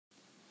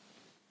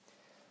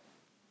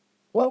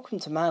Welcome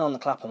to Man on the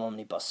Clapham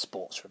Omnibus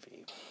Sports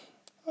Review.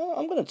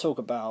 I'm going to talk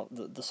about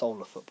the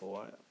soul of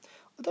football.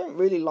 I don't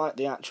really like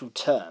the actual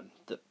term,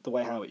 the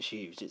way how it's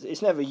used.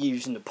 It's never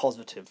used in a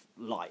positive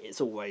light. It's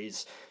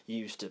always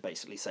used to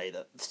basically say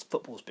that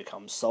football's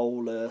become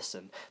soulless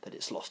and that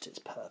it's lost its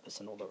purpose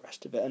and all the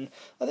rest of it. And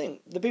I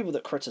think the people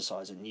that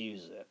criticise and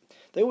use it,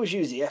 they always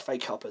use the FA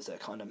Cup as their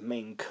kind of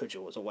main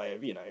cudgel, as a way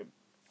of,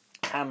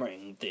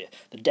 hammering the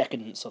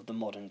decadence of the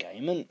modern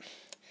game. And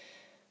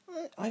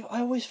I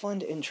always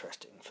find it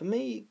interesting. For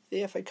me,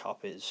 the FA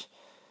Cup it's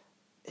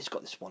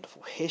got this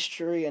wonderful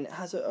history, and it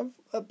has a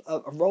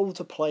role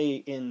to play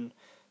in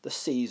the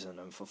season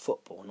and for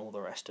football and all the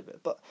rest of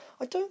it. But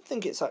I don't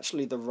think it's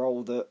actually the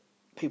role that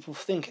people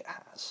think it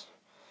has.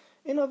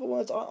 In other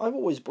words, I've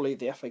always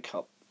believed the FA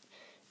Cup,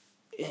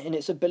 in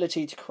its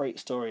ability to create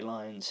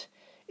storylines,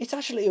 it's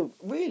actually a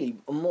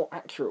more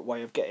accurate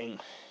way of getting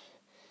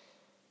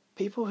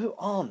people who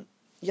aren't,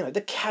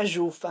 the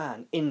casual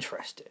fan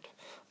interested.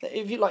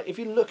 If you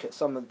look at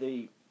some of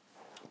the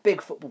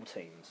big football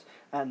teams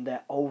and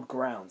their old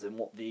grounds and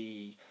what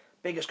the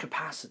biggest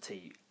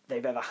capacity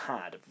they've ever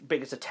had,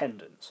 biggest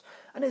attendance,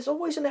 and it's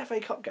always an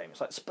FA Cup game.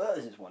 It's like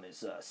Spurs' one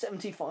is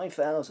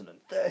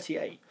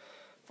 75,038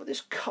 for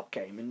this cup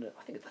game in,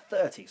 I think, the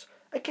 30s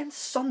against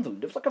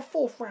Sunderland. It was like a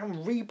fourth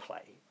round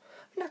replay.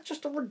 And that's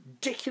just a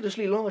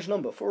ridiculously large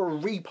number for a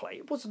replay.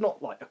 It was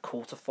not like a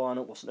quarter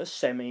final. It wasn't a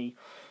semi.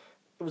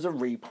 It was a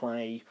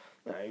replay.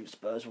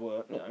 Spurs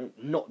were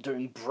not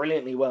doing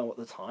brilliantly well at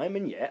the time,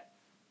 and yet.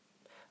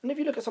 And if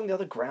you look at some of the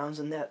other grounds,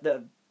 and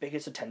their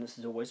biggest attendance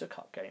is always a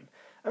cup game.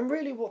 And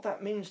really, what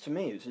that means to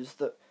me is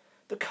that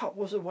the cup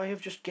was a way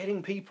of just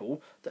getting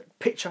people that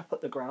pitch up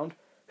at the ground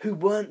who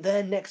weren't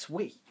there next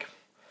week.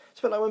 It's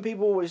a bit like when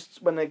people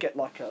when they get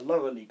like a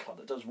lower league club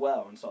that does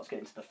well and starts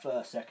getting to the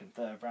first, second,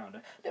 third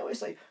round, they always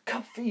say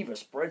cup fever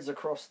spreads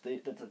across the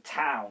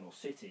town or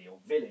city or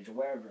village or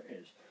wherever it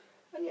is.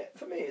 And yet,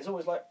 for me, it's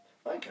always like,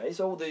 okay,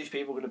 so all these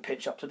people are going to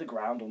pitch up to the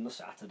ground on the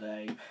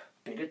Saturday,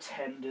 big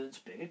attendance,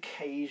 big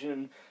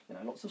occasion,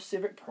 lots of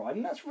civic pride,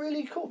 and that's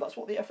really cool. That's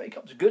what the FA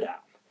Cup's good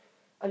at.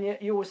 And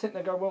yet you always think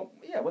they go, well,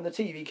 yeah, when the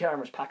TV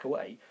cameras pack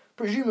away,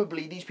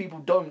 presumably these people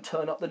don't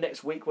turn up the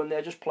next week when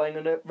they're just playing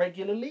in a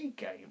regular league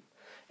game.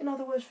 In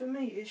other words, for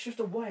me, it's just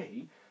a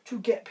way to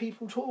get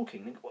people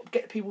talking,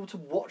 get people to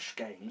watch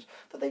games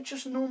that they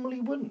just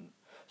normally wouldn't.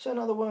 So in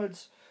other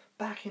words,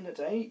 back in the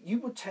day,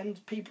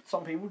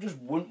 some people just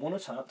wouldn't want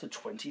to turn up to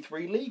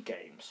 23 league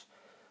games.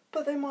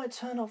 But they might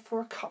turn up for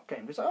a cup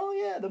game because, oh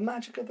yeah, the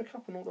magic of the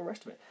cup and all the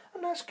rest of it.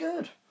 And that's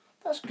good.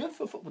 That's good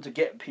for football, to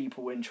get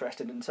people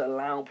interested and to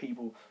allow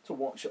people to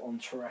watch it on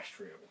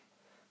terrestrial.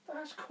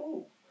 That's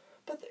cool.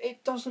 But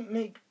it doesn't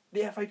make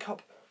the FA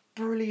Cup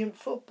brilliant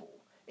football.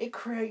 It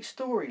creates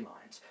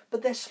storylines,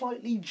 but they're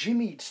slightly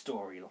jimmied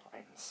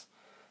storylines.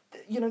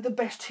 The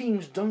best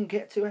teams don't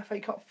get to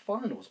FA Cup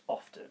finals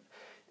often.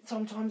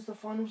 Sometimes the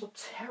finals are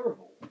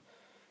terrible.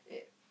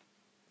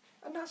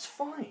 And that's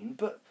fine,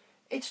 but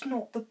it's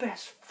not the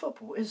best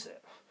football, is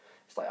it?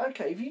 It's like,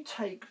 okay, if you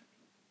take,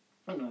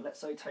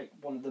 let's say take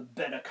one of the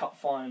better cup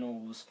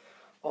finals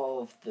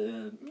of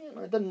the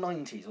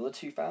 90s or the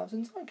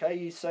 2000s, okay,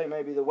 you say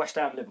maybe the West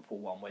Ham Liverpool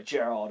one where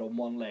Gerrard on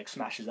one leg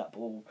smashes that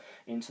ball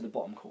into the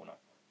bottom corner.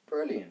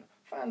 Brilliant,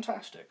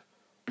 fantastic.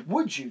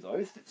 Would you,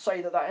 though,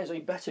 say that is a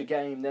better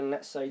game than,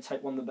 let's say,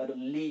 take one of the better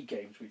league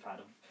games we've had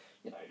of,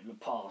 the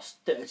past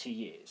 30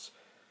 years?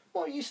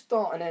 Well, you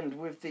start and end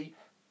with the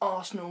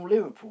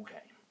Arsenal-Liverpool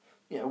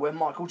game, where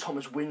Michael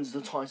Thomas wins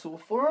the title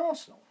for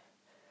Arsenal.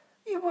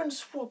 You wouldn't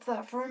swap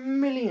that for a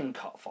million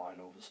cup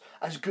finals,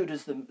 as good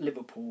as the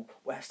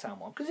Liverpool-West Ham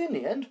one. Because in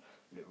the end,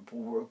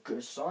 Liverpool were a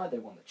good side, they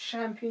won the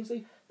Champions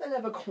League, they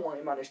never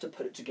quite managed to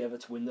put it together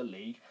to win the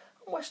league.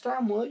 And West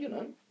Ham were,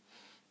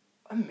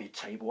 a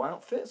mid-table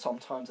outfit.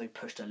 Sometimes they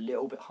pushed a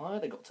little bit higher,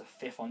 they got to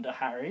fifth under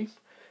Harry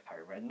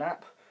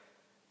Redknapp.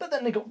 But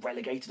then they got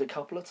relegated a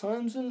couple of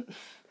times, and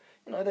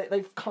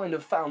they've kind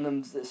of found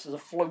this as a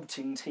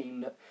floating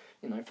team that,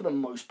 for the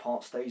most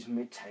part stays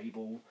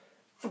mid-table.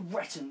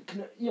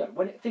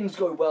 When things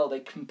go well,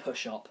 they can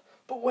push up.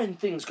 But when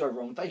things go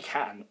wrong, they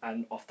can,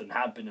 and often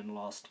have been in the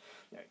last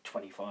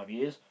 25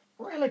 years,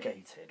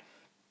 relegated.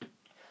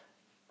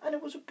 And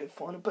it was a good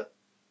final, but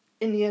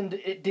in the end,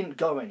 it didn't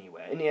go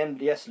anywhere. In the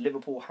end, yes,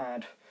 Liverpool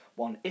had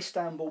won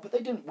Istanbul, but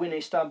they didn't win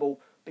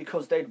Istanbul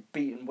because they'd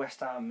beaten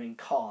West Ham in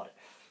Cardiff.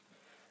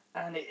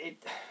 And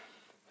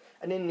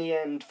and in the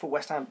end, for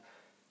West Ham,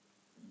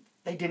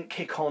 they didn't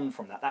kick on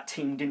from that. That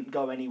team didn't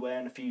go anywhere,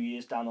 and a few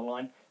years down the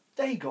line,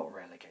 they got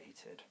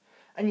relegated.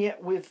 And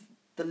yet, with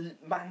the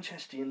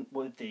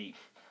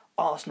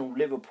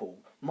Arsenal-Liverpool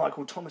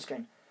Michael Thomas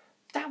game,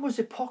 that was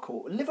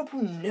epochal.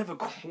 Liverpool never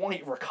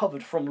quite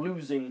recovered from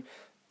losing,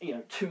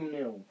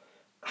 2-0,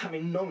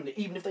 having known that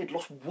even if they'd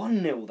lost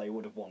 1-0, they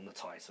would have won the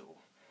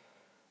title.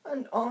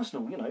 And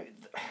Arsenal,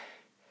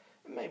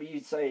 maybe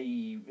you'd say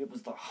it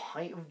was the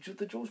height of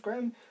the George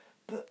Graham,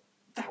 but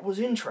that was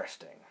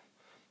interesting.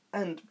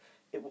 And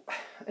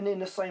in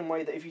the same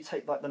way that if you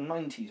take like the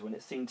 90s, when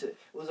it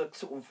was a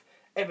sort of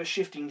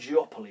ever-shifting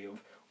duopoly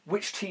of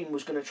which team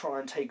was going to try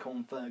and take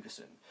on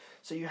Ferguson.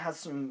 So you had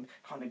some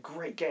kind of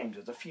great games.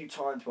 There's a few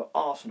times where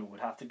Arsenal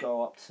would have to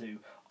go up to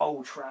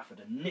Old Trafford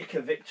and nick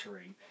a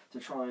victory to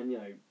try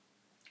and,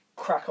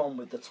 crack on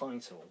with the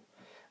title.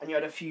 And you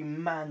had a few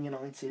Man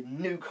United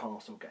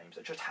Newcastle games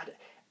that just had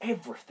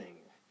everything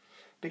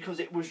because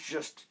it was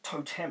just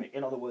totemic.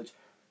 In other words,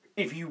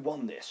 if you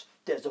won this,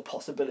 there's a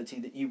possibility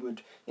that you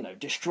would,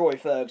 destroy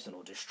Ferguson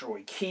or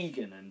destroy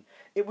Keegan, and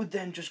it would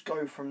then just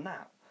go from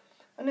that.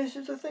 And this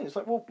is the thing. It's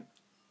like, well,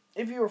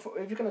 if you're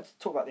going to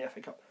talk about the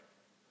FA Cup,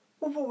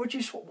 well, what would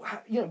you swap?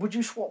 Would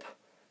you swap,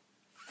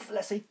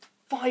 let's say,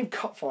 5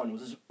 cup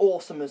finals as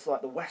awesome as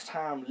like the West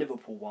Ham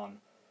Liverpool one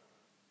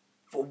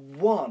for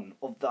one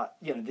of that?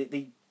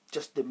 The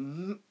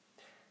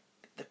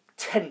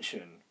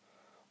tension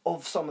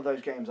of some of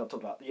those games I've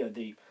talked about.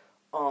 The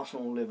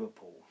Arsenal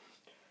Liverpool,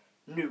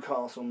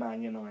 Newcastle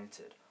Man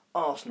United,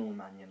 Arsenal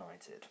Man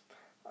United.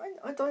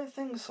 I don't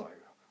think so.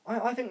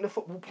 I think the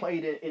football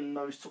played in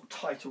those sort of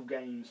title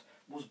games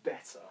was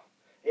better.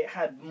 It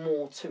had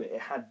more to it. It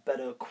had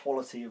better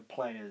quality of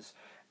players,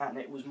 and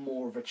it was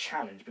more of a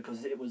challenge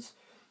because it was,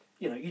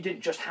 you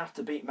didn't just have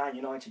to beat Man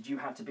United. You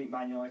had to beat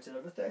Man United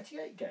over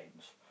 38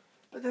 games.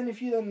 But then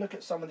if you then look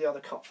at some of the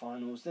other cup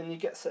finals, then you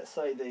get, let's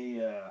say,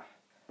 the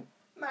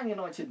Man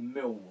United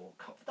Millwall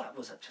Cup. That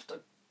was just a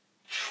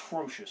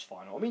atrocious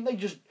final. I mean,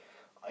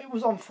 it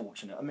was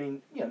unfortunate. I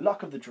mean,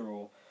 luck of the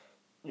draw.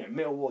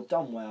 Millwall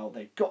done well.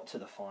 They got to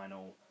the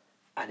final,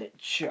 and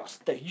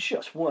they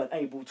just weren't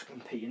able to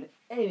compete in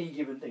any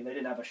given thing. They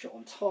didn't have a shot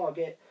on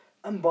target,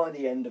 and by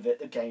the end of it,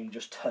 the game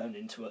just turned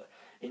into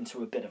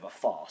a bit of a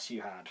farce.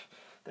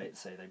 They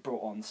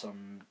brought on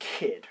some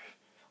kid.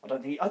 I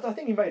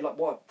think he made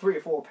 3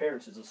 or 4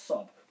 appearances as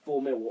sub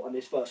for Millwall, and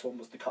his first one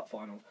was the cup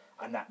final,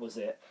 and that was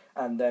it.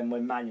 And then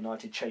when Man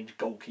United changed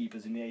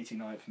goalkeepers in the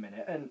 89th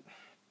minute, and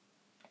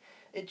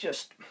it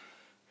just.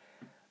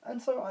 And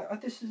so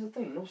this is the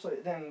thing, and also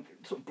it then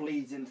sort of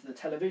bleeds into the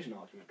television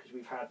argument because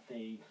we've had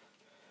the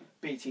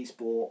BT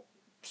Sport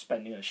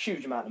spending a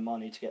huge amount of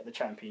money to get the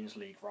Champions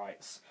League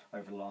rights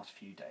over the last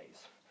few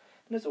days.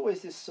 And there's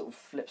always this sort of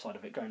flip side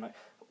of it going like,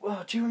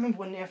 well, do you remember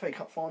when the FA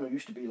Cup final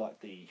used to be like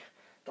the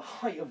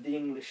height of the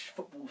English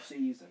football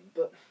season?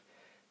 But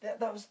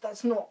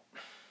that's not.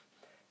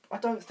 I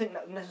don't think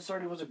that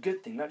necessarily was a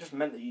good thing. That just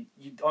meant that you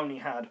only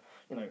had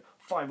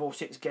 5 or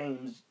 6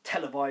 games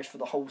televised for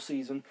the whole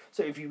season.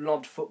 So if you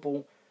loved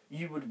football,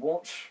 you would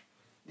watch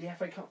the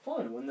FA Cup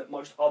final, and that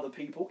most other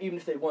people, even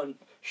if they weren't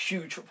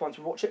huge football fans,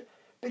 would watch it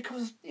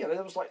because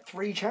there was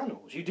 3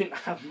 channels. You didn't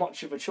have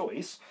much of a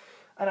choice,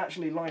 and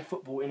actually live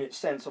football in its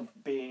sense of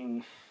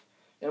being,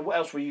 what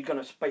else were you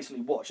going to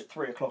basically watch at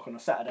 3:00 on a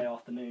Saturday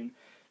afternoon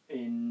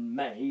in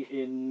May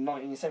in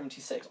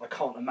 1976? I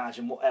can't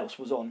imagine what else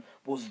was on.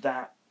 Was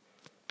that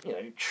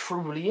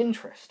truly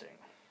interesting?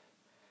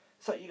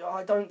 So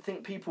I don't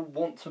think people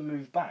want to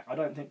move back. I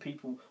don't think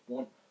people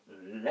want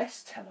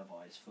less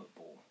televised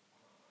football.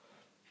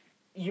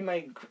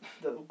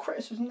 The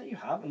criticism that you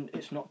have, and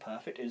it's not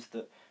perfect, is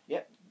that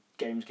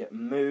games get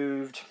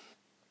moved.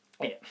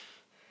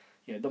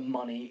 The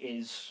money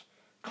is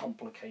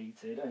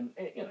complicated, and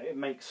it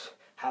makes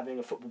having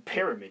a football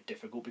pyramid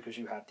difficult because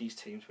you have these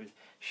teams with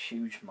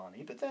huge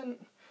money. But then,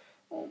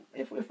 well,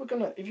 if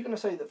you're gonna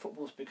say that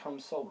football's become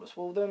soulless,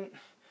 well then.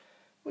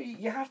 Well,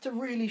 you have to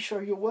really show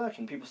you're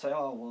working. People say,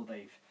 "Oh, well,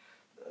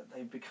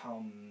 they've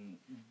become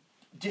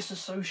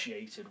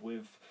disassociated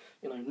with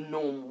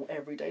normal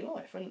everyday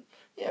life." And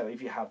if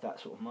you have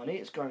that sort of money,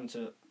 you're going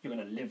to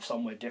live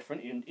somewhere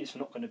different. It's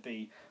not going to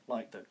be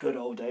like the good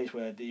old days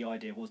where the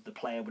idea was the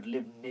player would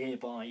live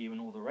nearby you and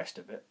all the rest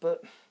of it.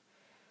 But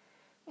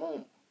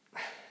well,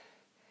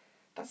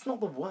 that's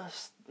not the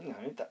worst.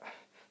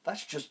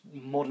 That's just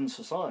modern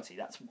society.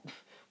 That's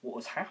what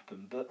has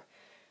happened. But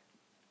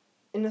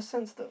in the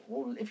sense that,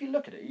 well, if you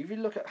look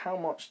at how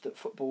much that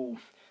football,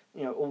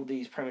 all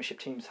these Premiership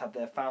teams have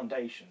their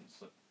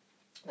foundations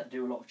that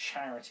do a lot of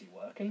charity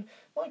work, and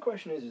my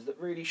question is that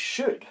really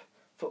should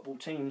football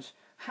teams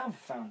have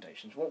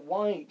foundations?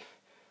 Why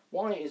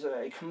is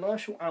a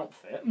commercial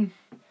outfit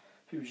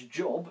whose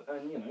job,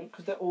 and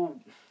because they're all.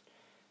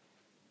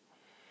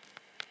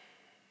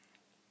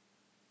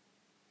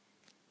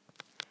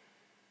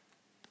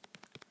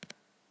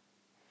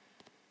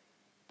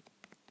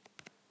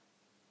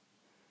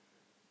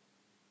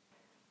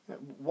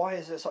 Why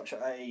is there such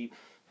a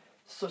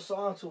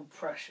societal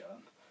pressure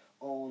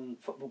on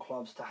football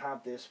clubs to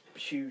have this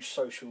huge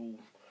social,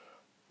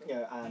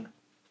 and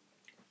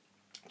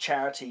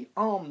charity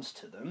arms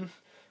to them,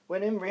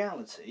 when in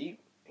reality,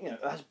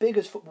 as big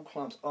as football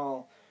clubs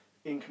are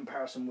in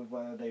comparison with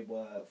where they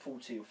were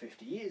 40 or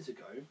 50 years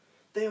ago,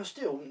 they are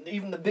still,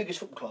 even the biggest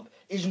football club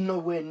is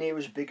nowhere near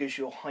as big as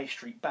your high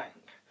street bank.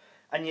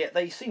 And yet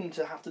they seem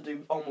to have to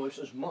do almost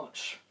as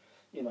much,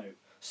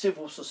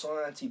 civil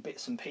society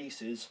bits and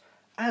pieces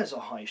as a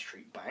high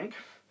street bank,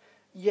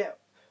 yet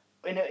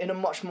in a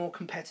much more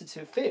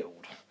competitive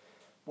field,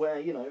 where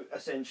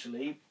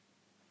essentially,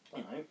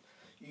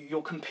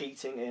 you're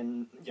competing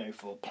in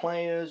for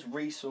players,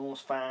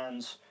 resource,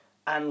 fans,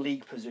 and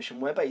league position,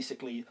 where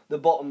basically the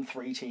bottom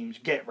three teams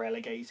get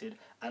relegated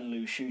and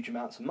lose huge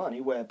amounts of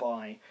money,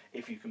 whereby,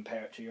 if you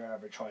compare it to your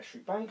average high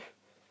street bank,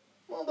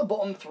 well, the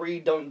bottom three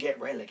don't get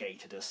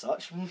relegated as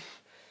such.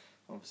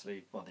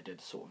 Obviously, well, they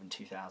did sort of in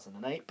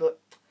 2008, but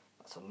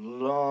that's a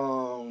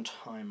long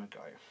time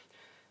ago.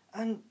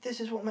 And this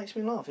is what makes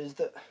me laugh, is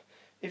that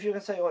if you're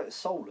going to say, oh, it's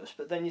soulless,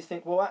 but then you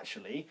think, well,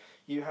 actually,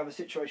 you have a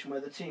situation where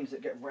the teams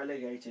that get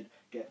relegated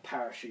get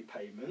parachute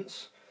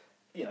payments.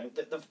 You know,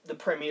 the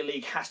Premier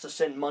League has to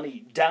send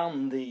money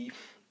down the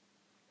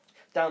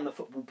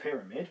football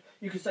pyramid.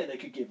 You could say they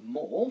could give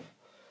more,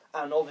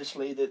 and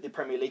obviously the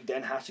Premier League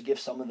then has to give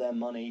some of their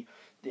money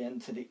then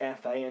to the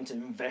FA and to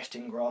invest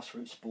in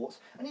grassroots sports.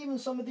 And even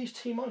some of these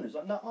team owners,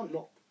 like, no, I'm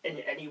not in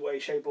any way,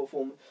 shape or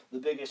form the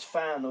biggest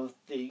fan of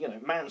the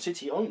Man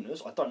City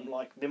owners. I don't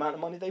like the amount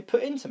of money they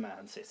put into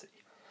Man City.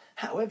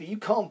 However, you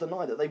can't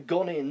deny that they've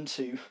gone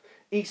into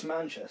East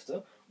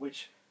Manchester,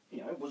 which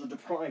was a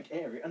deprived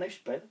area, and they've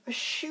spent a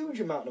huge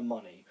amount of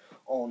money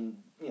on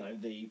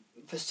the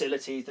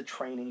facilities, the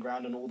training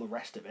ground, and all the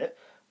rest of it,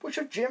 which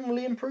have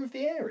generally improved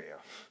the area.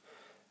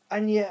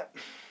 And yet,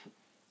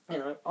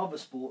 other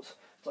sports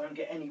don't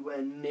get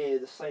anywhere near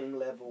the same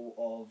level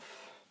of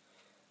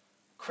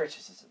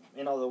criticism.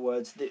 In other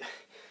words, the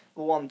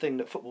one thing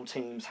that football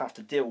teams have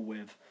to deal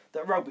with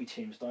that rugby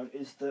teams don't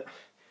is that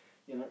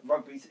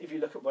rugby. If you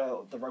look at where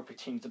the rugby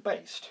teams are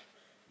based,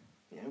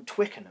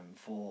 Twickenham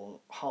for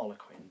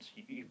Harlequins,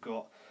 you've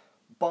got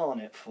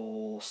Barnet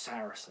for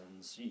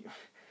Saracens.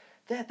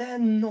 They're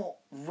not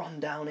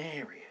rundown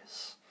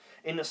areas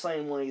in the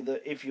same way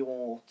that if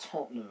you're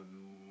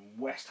Tottenham,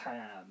 West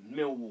Ham,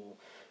 Millwall,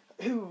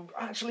 who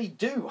actually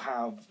do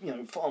have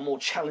far more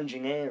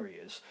challenging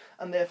areas,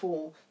 and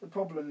therefore the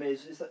problem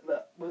is that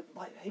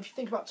like if you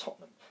think about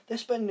Tottenham, they're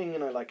spending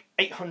like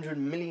 £800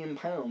 million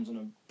on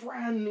a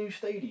brand new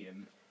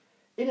stadium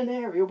in an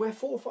area where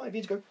 4 or 5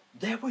 years ago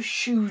there were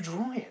huge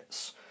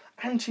riots,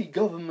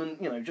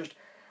 anti-government, just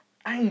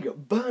anger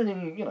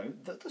burning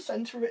the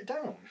centre of it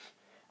down,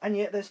 and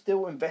yet they're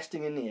still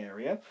investing in the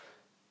area.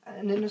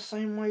 And in the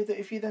same way that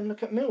if you then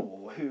look at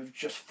Millwall, who've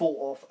just fought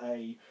off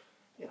a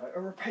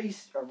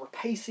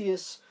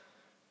rapacious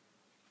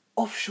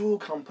offshore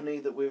company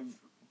that with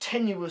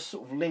tenuous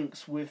sort of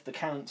links with the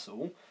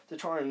council to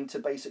trying to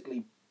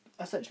basically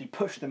essentially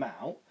push them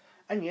out,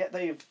 and yet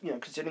they've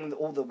considering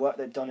all the work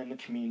they've done in the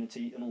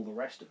community and all the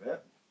rest of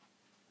it,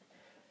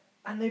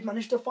 and they've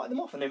managed to fight them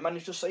off, and they've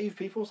managed to save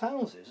people's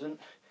houses. And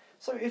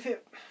so if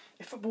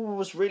football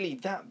was really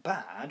that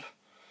bad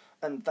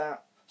and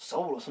that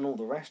soulless and all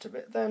the rest of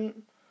it,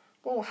 then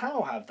well,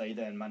 how have they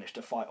then managed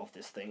to fight off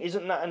this thing?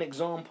 Isn't that an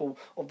example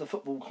of the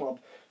football club?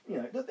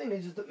 The thing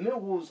is that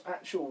Millwall's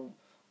actual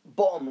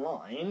bottom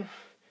line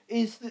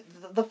is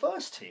that the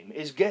first team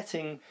is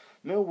getting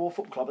Millwall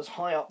Football Club as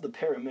high up the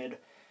pyramid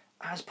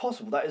as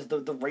possible. That is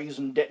the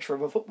raison d'etre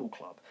of a football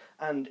club.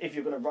 And if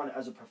you're going to run it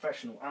as a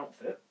professional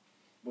outfit,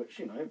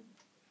 which,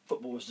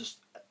 football is just,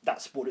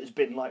 that's what it's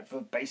been like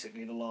for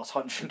basically the last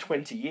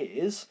 120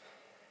 years,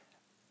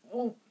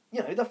 well,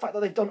 the fact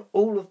that they've done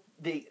all of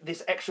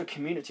this extra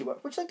community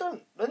work, which they're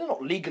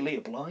not legally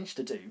obliged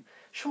to do,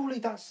 surely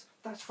that's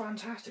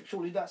fantastic.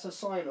 Surely that's a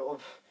sign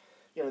of,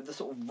 the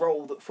sort of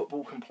role that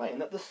football can play,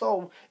 and that the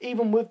soul,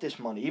 even with this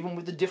money, even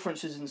with the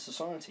differences in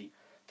society,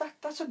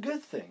 that's a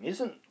good thing,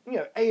 isn't,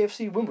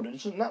 AFC Wimbledon,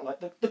 isn't that like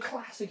the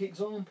classic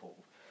example?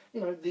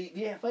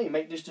 The FA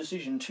make this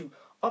decision to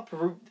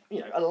uproot,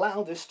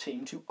 allow this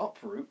team to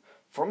uproot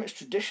from its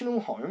traditional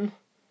home,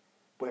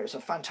 where it's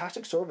a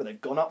fantastic story, where they've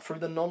gone up through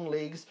the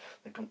non-leagues,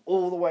 they've gone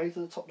all the way to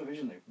the top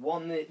division, they've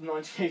won the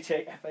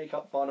 1988 FA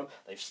Cup final,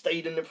 they've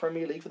stayed in the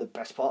Premier League for the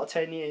best part of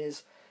 10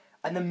 years,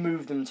 and then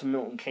moved them to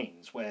Milton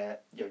Keynes, where,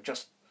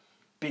 just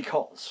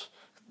because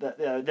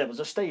there was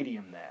a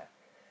stadium there.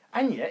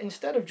 And yet,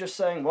 instead of just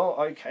saying, well,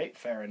 okay,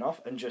 fair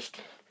enough, and just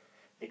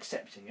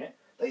accepting it,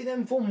 they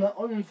then form their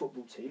own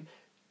football team,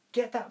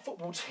 get that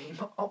football team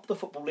up the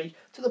Football League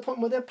to the point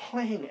where they're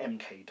playing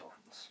MK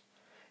Dons.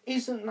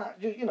 Isn't that,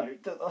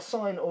 a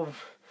sign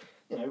of,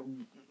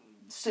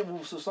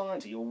 civil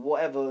society, or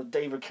whatever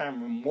David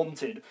Cameron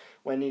wanted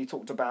when he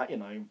talked about,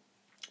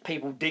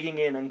 people digging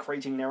in and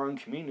creating their own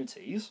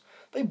communities?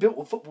 They built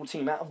a football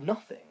team out of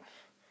nothing.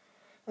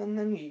 And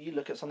then you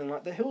look at something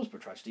like the Hillsborough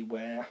tragedy,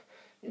 where,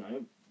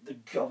 the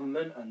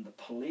government and the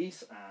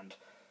police and,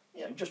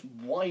 just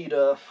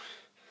wider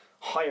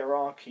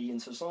hierarchy in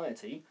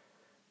society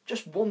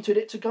just wanted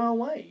it to go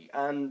away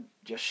and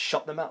just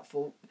shut them out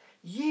for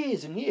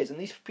years and years, and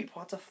these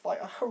people had to fight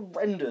a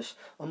horrendous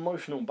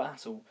emotional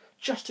battle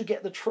just to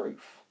get the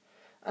truth.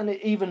 And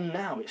even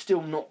now, it's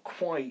still not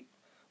quite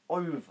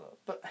over.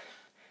 But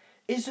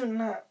isn't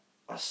that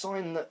a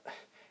sign that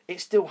it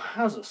still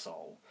has a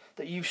soul?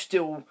 That you've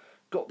still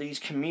got these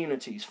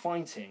communities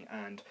fighting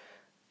and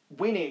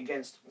winning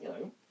against,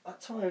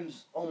 at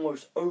times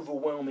almost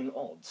overwhelming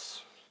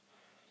odds.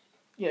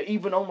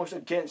 Even almost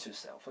against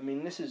yourself. I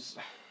mean, this is...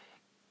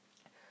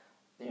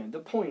 the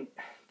point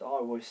that I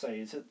always say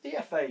is that the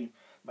FA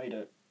made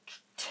a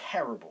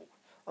terrible,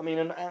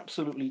 an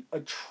absolutely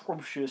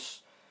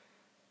atrocious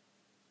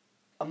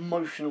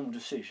emotional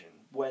decision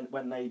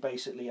when they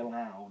basically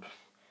allowed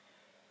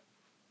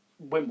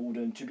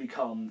Wimbledon to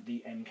become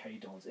the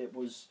MK Dons. It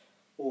was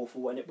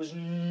awful, and it was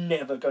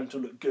never going to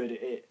look good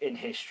in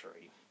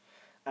history,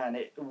 and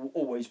it will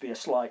always be a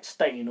slight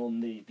stain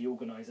on the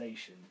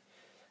organisation.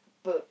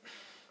 But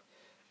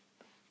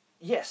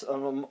yes,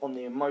 on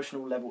the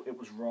emotional level, it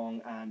was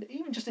wrong, and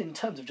even just in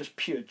terms of just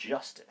pure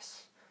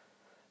justice.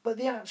 But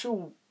the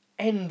actual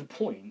end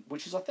point,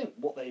 which is I think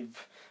what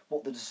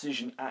the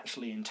decision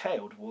actually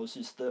entailed,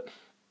 is that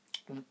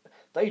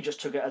they just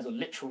took it as a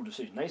literal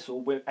decision. They saw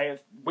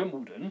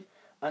Wimbledon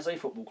as a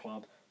football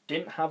club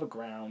didn't have a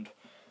ground,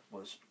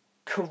 was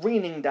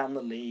careening down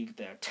the league.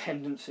 Their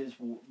attendances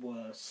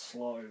were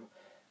slow,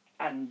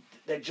 and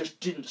there just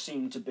didn't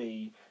seem to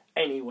be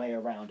any way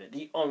around it.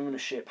 The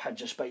ownership had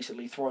just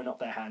basically thrown up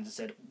their hands and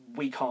said,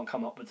 "We can't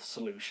come up with a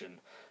solution."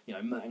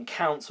 Merton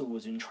Council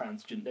was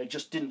intransigent. There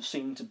just didn't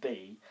seem to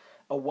be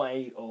a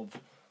way of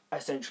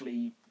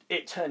essentially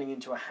it turning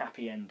into a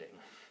happy ending.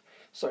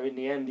 So in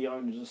the end, the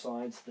owner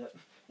decides that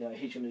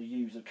he's going to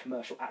use a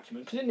commercial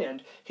acumen, because in the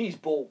end, he's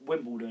bought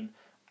Wimbledon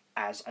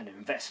as an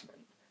investment.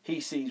 He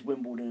sees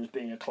Wimbledon as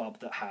being a club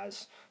that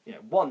has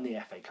won the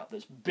FA Cup,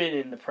 that's been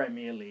in the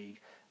Premier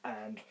League,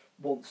 and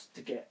wants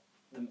to get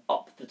them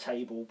up the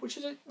table, which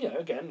is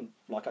again,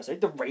 like I said,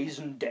 the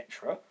raison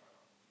d'etre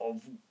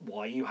of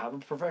why you have a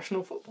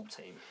professional football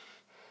team.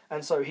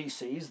 And so he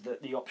sees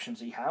that the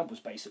options he had was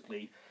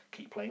basically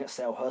keep playing at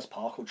Selhurst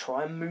Park or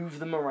try and move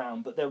them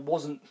around, but there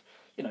wasn't,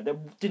 there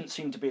didn't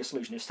seem to be a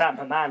solution. If Sam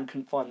Hammam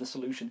couldn't find the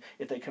solution,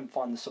 if they couldn't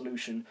find the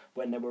solution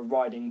when they were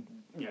riding,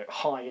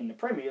 high in the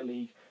Premier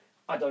League,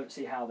 I don't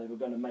see how they were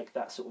going to make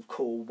that sort of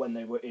call when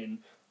they were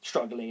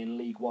struggling in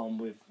League One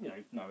with,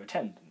 no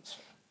attendance.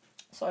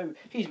 So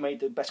he's made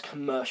the best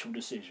commercial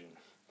decision.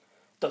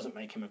 Doesn't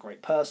make him a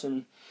great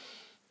person,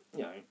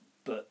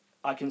 but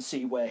I can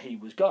see where he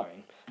was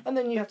going. And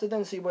then you have to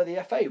then see where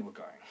the FA were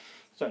going.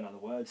 So in other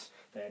words,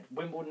 they had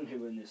Wimbledon, who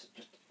were in this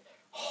just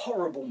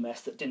horrible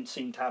mess that didn't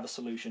seem to have a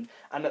solution,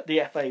 and that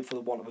the FA, for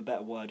the want of a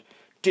better word,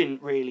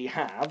 didn't really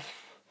have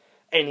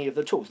any of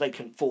the tools. They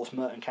couldn't force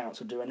Merton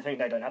Council to do anything.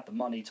 They don't have the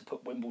money to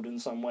put Wimbledon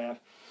somewhere,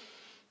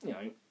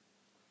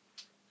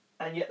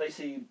 And yet they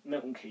see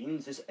Milton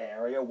Keynes, this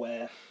area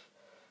where,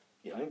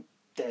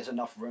 there's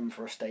enough room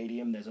for a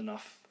stadium, there's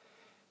enough...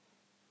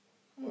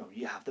 Well,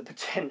 you have the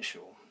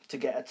potential to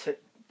get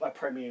a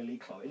Premier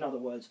League club. In other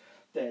words,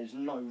 there's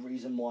no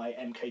reason why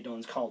MK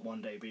Dons can't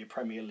one day be a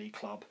Premier League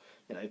club.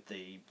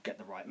 They get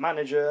the right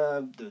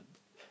manager, the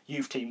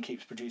youth team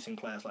keeps producing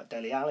players like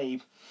Dele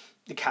Alli,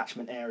 the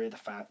catchment area, the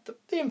fact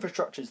that the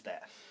infrastructure's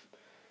there.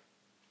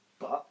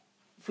 But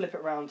flip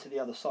it around to the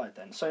other side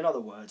then. So in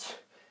other words,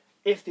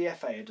 if the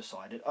FA had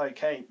decided,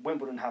 okay,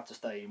 Wimbledon have to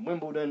stay in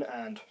Wimbledon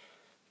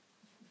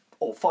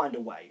or find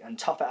a way and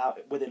tough it out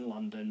within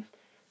London,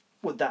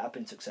 would that have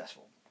been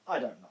successful? I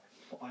don't know.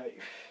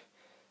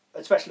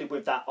 Especially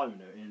with that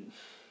owner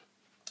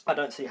I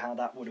don't see how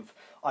that would have...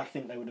 I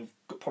think they would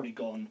have probably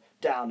gone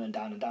down and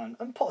down and down,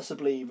 and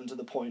possibly even to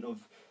the point of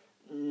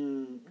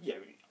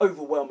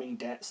overwhelming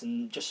debts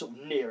and just sort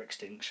of near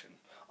extinction.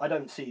 I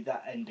don't see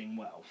that ending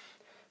well.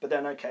 But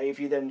then, okay, if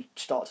you then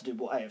start to do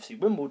what AFC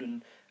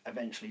Wimbledon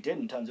eventually did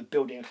in terms of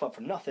building a club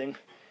from nothing,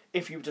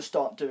 if you were to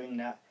start doing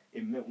that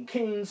in Milton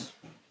Keynes,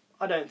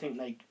 I don't think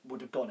they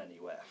would have gone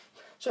anywhere.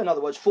 So in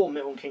other words, for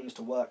Milton Keynes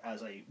to work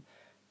as a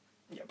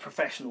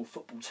professional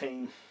football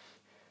team,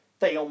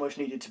 they almost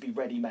needed to be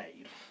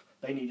ready-made.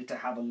 They needed to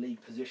have a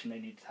league position, they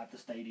needed to have the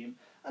stadium,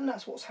 and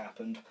that's what's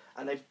happened.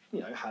 And they've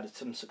had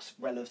some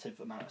relative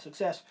amount of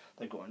success.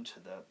 They've got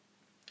into the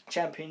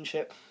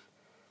Championship,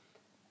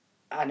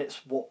 and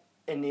it's what,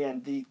 in the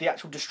end, the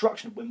actual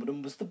destruction of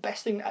Wimbledon was the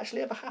best thing that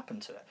actually ever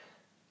happened to it.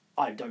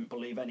 I don't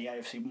believe any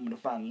AFC Wimbledon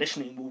fan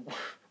listening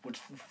would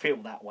feel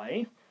that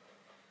way.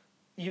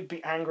 You'd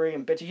be angry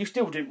and bitter. You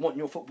still didn't want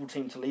your football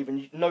team to leave,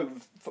 and no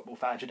football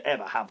fan should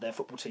ever have their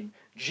football team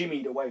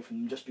jimmied away from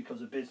them just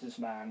because a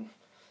businessman,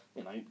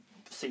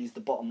 sees the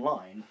bottom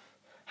line.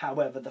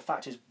 However, the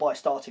fact is, by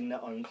starting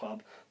their own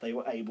club, they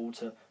were able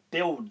to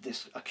build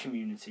a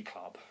community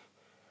club.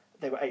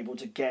 They were able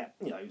to get,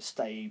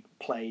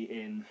 play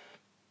in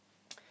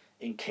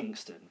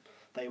Kingston.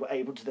 They were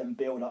able to then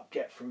build up,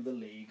 get through the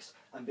leagues,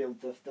 and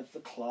build the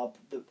club,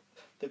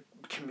 the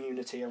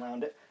community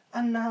around it.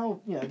 And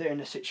now, they're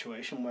in a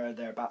situation where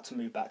they're about to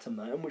move back to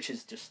Merton, which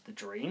is just the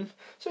dream.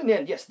 So in the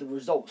end, yes, the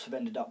results have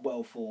ended up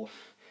well for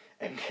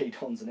MK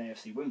Dons and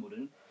AFC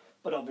Wimbledon,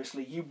 but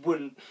obviously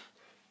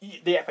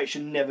the FA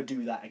should never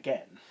do that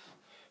again.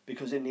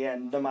 Because in the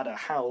end, no matter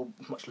how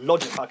much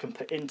logic I can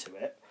put into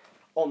it,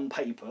 on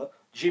paper,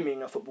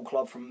 jimmying a football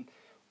club from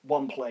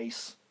one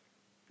place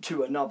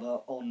to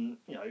another on,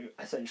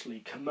 essentially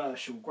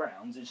commercial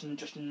grounds is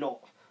just not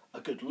a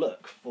good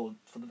look for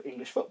the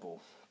English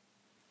football.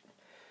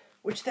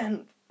 Which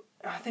then,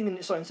 I think in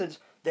its own sense,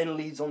 then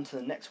leads on to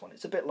the next one.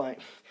 It's a bit like...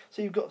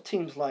 So you've got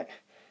teams like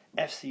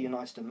FC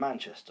United and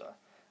Manchester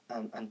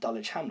and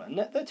Dulwich Hamlet.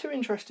 And they're two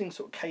interesting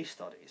sort of case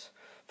studies.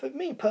 For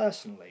me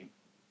personally,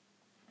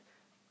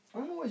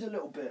 I'm always a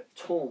little bit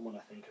torn when I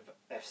think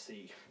of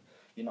FC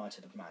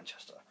United of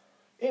Manchester.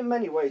 In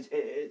many ways,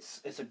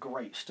 it's a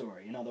great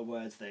story. In other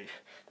words, they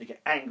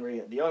get angry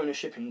at the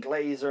ownership in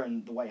Glazer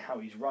and the way how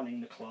he's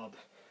running the club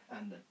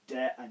and the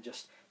debt and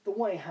just the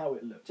way how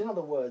it looked. In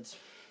other words,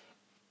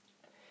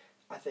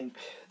 I think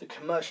the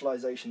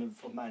commercialisation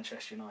of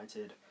Manchester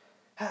United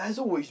has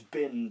always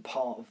been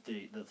part of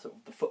the sort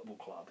of the football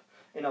club.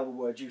 In other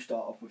words, you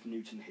start off with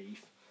Newton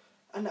Heath,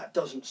 and that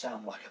doesn't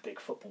sound like a big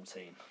football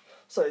team.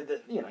 So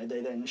that they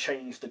then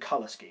change the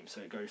colour scheme,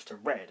 so it goes to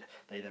red.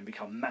 They then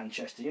become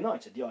Manchester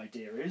United. The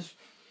idea is,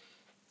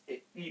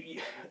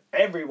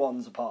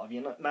 everyone's a part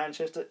of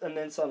Manchester, and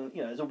then some.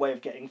 There's a way of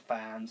getting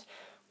fans,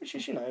 which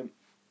is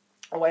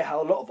a way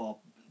how a lot of our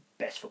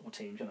best football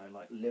teams,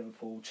 like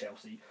Liverpool,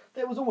 Chelsea,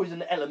 there was always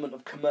an element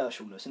of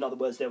commercialness. In other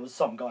words, there was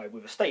some guy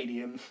with a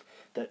stadium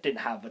that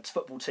didn't have a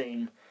football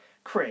team,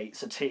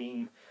 creates a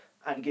team,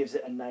 and gives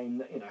it a name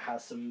that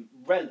has some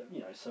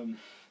some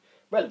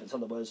relevance. In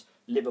other words,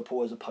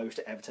 Liverpool as opposed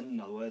to Everton. In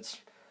other words,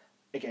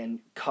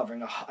 again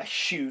covering a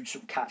huge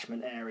sort of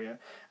catchment area,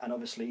 and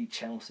obviously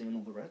Chelsea and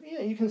all the rest.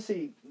 You can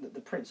see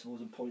the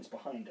principles and points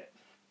behind it.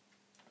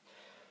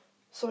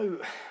 So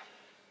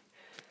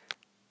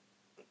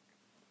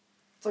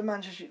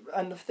Manchester,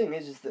 and the thing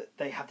is that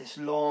they have this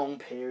long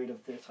period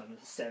of the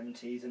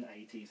 70s and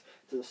 80s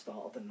to the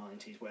start of the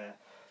 90s where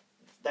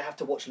they have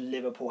to watch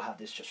Liverpool have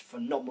this just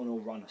phenomenal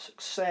run of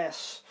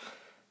success.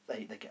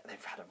 They've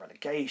had a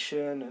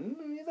relegation and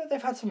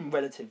they've had some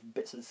relative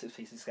bits of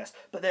success,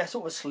 but they're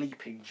sort of a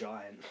sleeping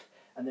giant.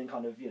 And then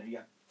you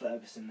have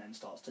Ferguson then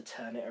starts to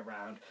turn it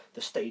around.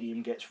 The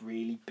stadium gets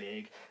really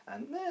big,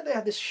 and they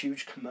had this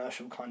huge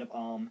commercial kind of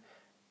arm.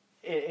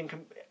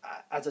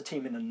 As a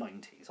team in the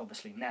 90s,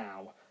 obviously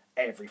now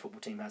every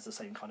football team has the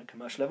same kind of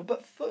commercial level,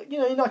 but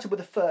United were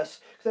the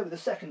first, because they were the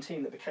second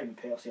team that became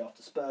a PLC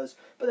after Spurs,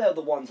 but they were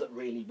the ones that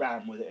really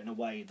ran with it in a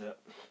way that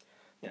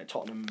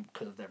Tottenham,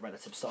 because of their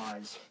relative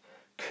size,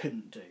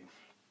 couldn't do.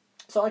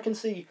 So I can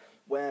see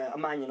where a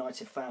Man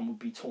United fan would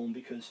be torn,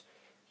 because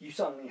you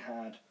suddenly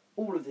had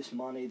all of this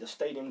money, the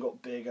stadium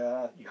got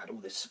bigger, you had all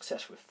this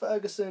success with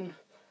Ferguson,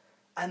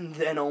 and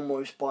then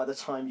almost by the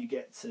time you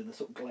get to the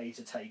sort of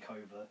Glazer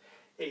takeover,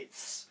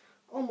 it's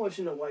almost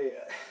in a way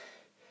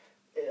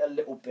a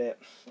little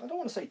bit, I don't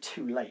want to say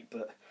too late,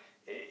 but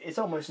it's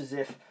almost as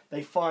if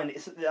they find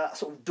it's that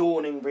sort of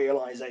dawning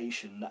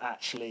realisation that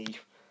actually,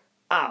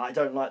 I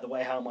don't like the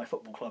way how my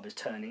football club is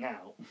turning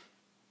out.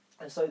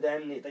 And so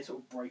then they sort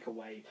of break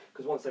away,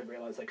 because once they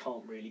realise they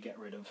can't really get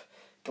rid of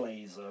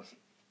Glazer,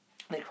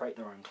 they create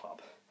their own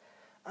club.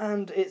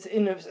 And it's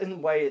in a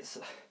way, it's,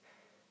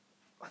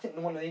 I think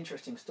one of the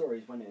interesting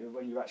stories when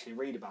you actually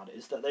read about it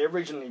is that they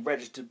originally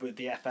registered with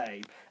the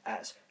FA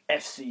as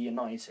FC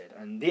United,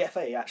 and the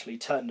FA actually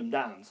turned them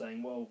down,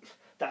 saying, well,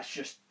 that's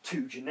just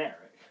too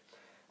generic.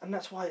 And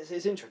that's why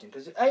it's interesting,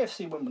 because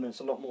AFC Wimbledon's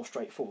a lot more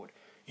straightforward.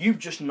 You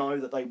just know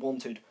that they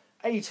wanted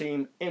a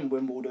team in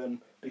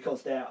Wimbledon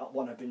because their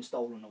one had been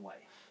stolen away.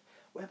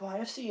 Whereby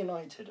FC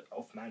United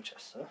of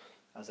Manchester,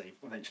 as they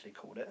eventually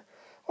called it,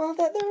 well,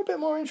 they're a bit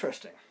more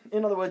interesting.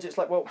 In other words, it's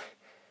like, well,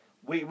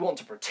 we want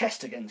to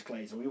protest against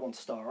Glazer, we want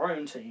to start our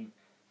own team,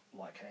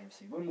 like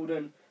AFC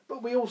Wimbledon,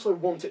 but we also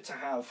want it to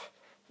have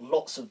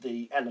lots of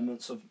the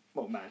elements of,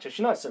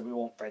 Manchester United. So we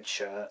want red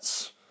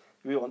shirts,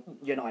 we want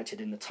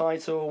United in the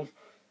title,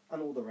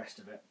 and all the rest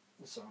of it,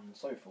 and so on and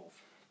so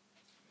forth.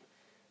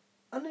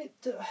 And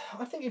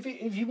I think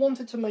if you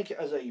wanted to make it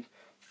as a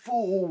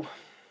full,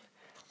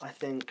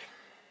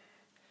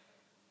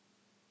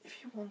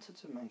 if you wanted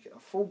to make it a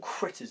full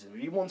criticism,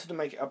 if you wanted to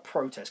make it a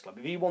protest club,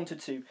 if you wanted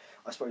to,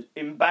 I suppose,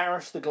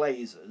 embarrass the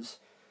Glazers,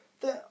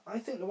 I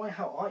think the way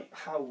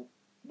how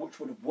which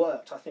would have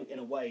worked, I think, in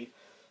a way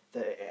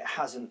that it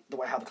hasn't, the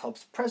way how the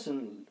club's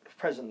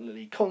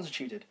presently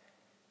constituted.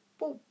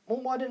 Well,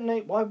 why didn't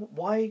they?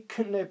 Why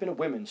couldn't there have been a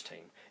women's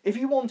team? If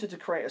you wanted to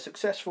create a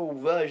successful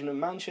version of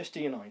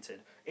Manchester United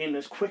in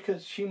as quick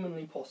as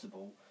humanly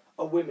possible,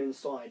 a women's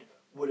side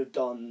would have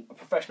done, a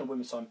professional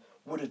women's side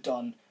would have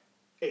done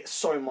it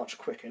so much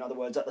quicker. In other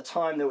words, at the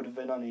time there would have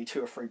been only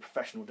 2 or 3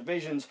 professional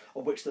divisions,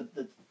 of which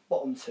the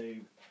bottom 2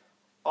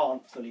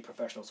 aren't fully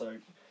professional. So,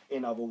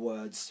 in other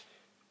words,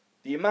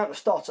 the amount of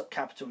startup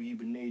capital you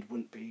would need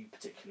wouldn't be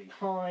particularly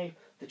high,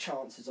 the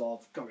chances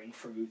of going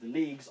through the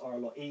leagues are a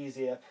lot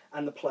easier,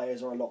 and the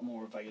players are a lot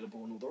more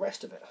available and all the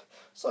rest of it.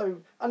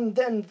 So, and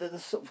then the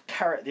sort of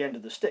carrot at the end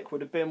of the stick would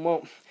have been,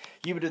 well,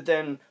 you would have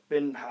then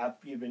been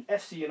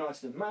FC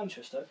United of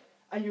Manchester,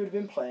 and you would have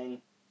been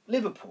playing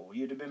Liverpool,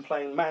 you'd have been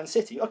playing Man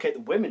City. Okay, the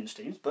women's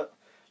teams, but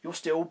you're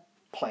still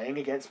playing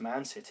against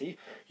Man City.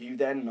 You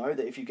then know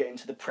that if you get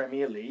into the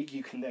Premier League,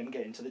 you can then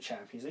get into the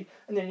Champions League,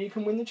 and then you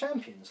can win the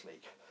Champions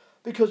League.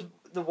 Because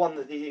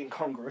the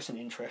incongruous and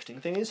interesting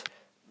thing is,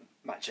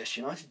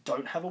 Manchester United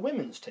don't have a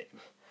women's team.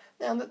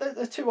 Now,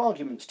 there's 2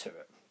 arguments to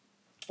it.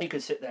 You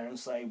could sit there and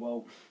say,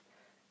 well,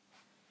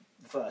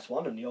 the first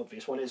one and the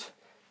obvious one is,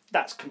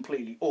 that's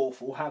completely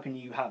awful. How can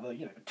you have a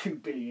 2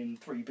 billion,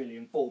 3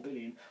 billion, 4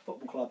 billion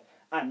football club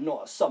and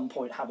not at some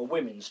point have a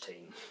women's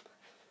team?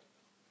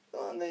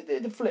 Well,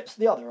 the flips,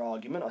 the other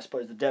argument, I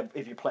suppose,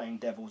 if you're playing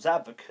devil's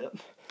advocate,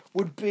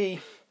 would be,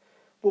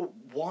 well,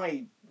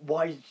 why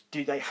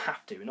do they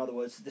have to? In other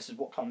words, this is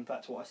what comes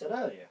back to what I said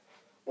earlier.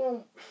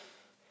 Well,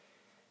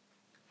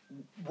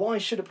 why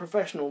should a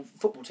professional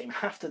football team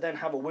have to then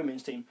have a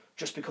women's team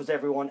just because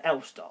everyone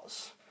else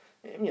does?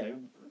 You know,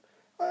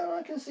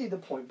 I can see the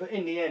point, but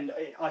in the end,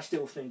 I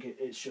still think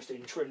it's just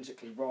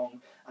intrinsically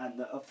wrong, and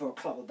that for a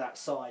club of that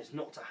size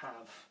not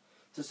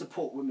to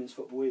support women's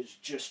football is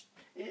just,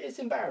 it's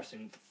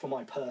embarrassing for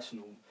my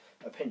personal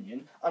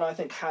opinion. And I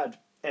think had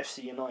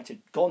FC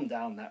United gone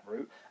down that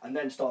route and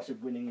then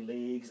started winning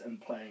leagues and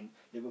playing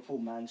Liverpool,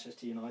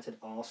 Manchester United,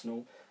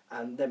 Arsenal,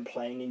 and then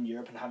playing in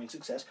Europe and having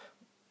success,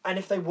 and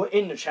if they were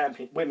in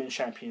the Women's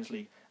Champions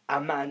League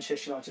and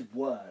Manchester United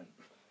weren't,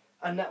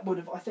 and that would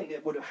have, I think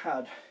it would have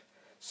had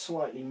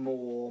slightly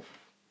more,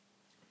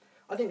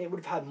 I think it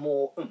would have had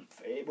more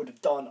oomph. It would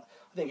have done,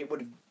 I think it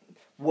would have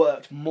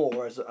worked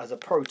more as a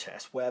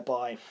protest,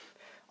 whereby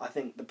I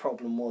think the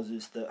problem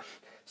is that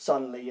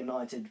suddenly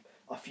United,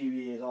 a few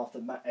years after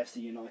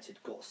FC United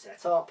got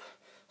set up,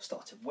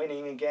 started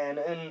winning again,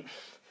 and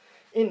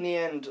in the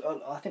end,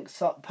 I think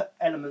some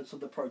elements of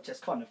the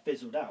protest kind of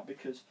fizzled out,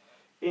 because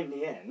in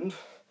the end,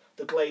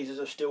 the Glazers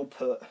have still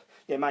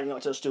Man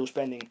United are still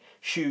spending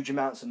huge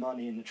amounts of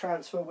money in the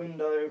transfer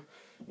window.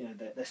 You know,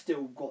 they've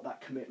still got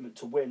that commitment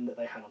to win that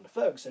they had under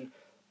Ferguson.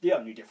 The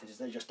only difference is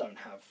they just don't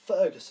have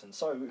Ferguson.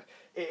 So,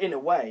 in a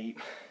way,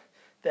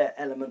 their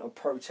element of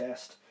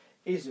protest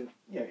isn't,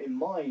 in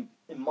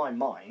my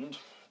mind,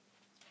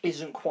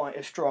 isn't quite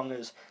as strong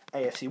as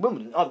AFC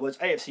Wimbledon. In other words,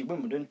 AFC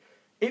Wimbledon,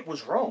 it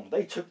was wrong.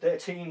 They took their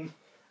team,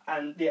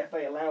 and the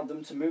FA allowed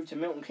them to move to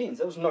Milton Keynes.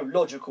 There was no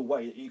logical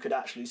way that you could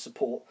actually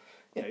support.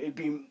 It'd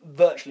be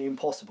virtually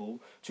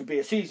impossible to be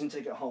a season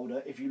ticket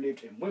holder if you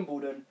lived in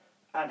Wimbledon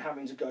and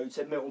having to go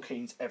to Milton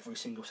Keynes every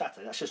single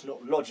Saturday. That's just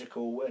not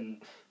logical,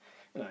 and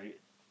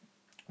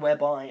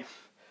whereby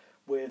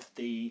with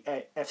the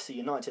FC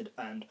United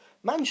and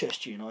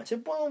Manchester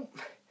United, well,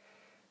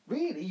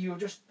 really you're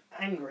just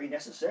angry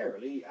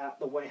necessarily at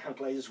the way how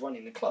Glazer's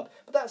running the club,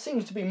 but that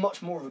seems to be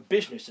much more of a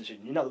business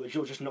decision. In other words,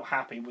 you're just not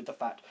happy with the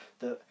fact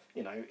that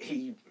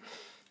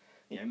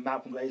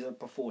Malcolm Glazer,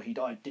 before he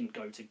died, didn't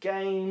go to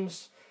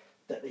games,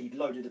 that he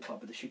loaded the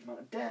club with a huge amount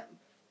of debt,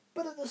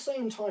 but at the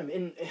same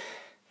time,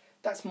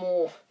 that's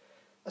more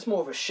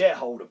of a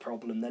shareholder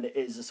problem than it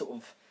is a sort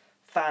of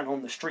fan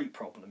on the street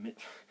problem.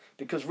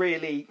 Because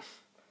really,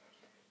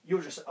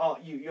 you're just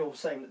you're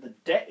saying that the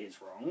debt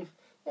is wrong.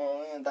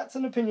 Well, that's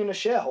an opinion a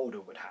shareholder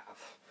would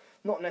have,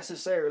 not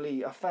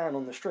necessarily a fan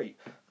on the street.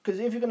 Because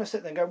if you're going to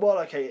sit there and go, well,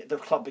 okay, the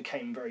club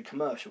became very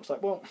commercial. It's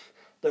like, well,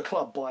 the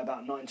club by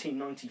about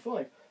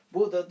 1995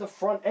 were the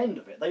front end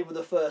of it. They were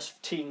the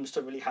first teams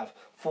to really have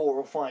 4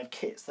 or 5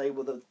 kits. They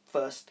were the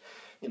first,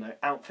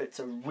 outfit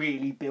to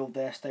really build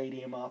their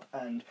stadium up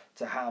and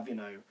to have,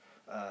 MU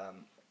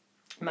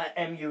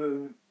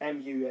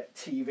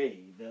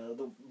TV,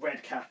 the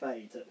Red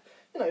Cafe,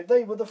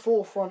 they were the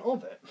forefront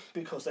of it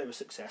because they were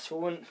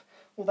successful, and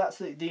well, that's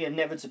the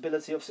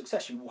inevitability of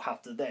success. You will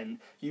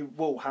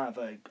have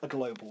a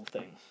global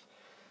thing,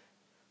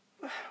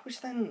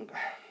 which then,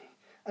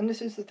 and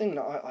this is the thing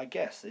that I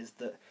guess is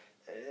that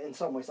in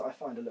some ways that I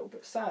find a little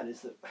bit sad,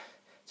 is that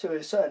to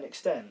a certain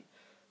extent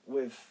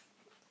with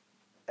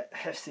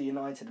FC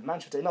United and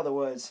Manchester, in other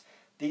words,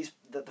 the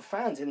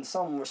fans in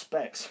some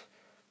respects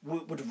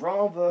would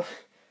rather,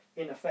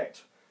 in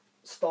effect,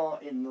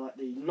 start in like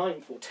the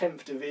 9th or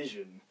 10th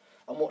division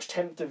and watch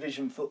 10th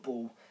division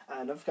football,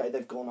 and okay,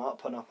 they've gone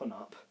up and up and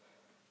up,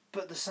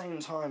 but at the same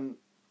time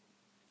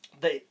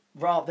they'd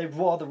rather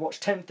watch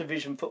 10th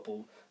division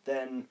football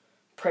than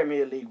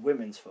Premier League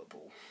women's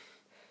football.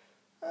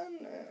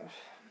 And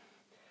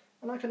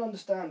I can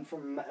understand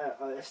from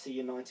FC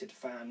United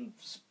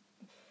fans'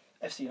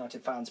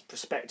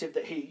 perspective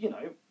that he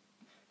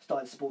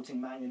started supporting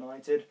Man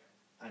United,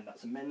 and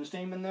that's a men's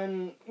team, and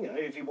then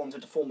if he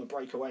wanted to form a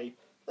breakaway,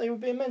 they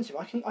would be a men's team.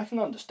 I can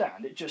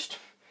understand. It just,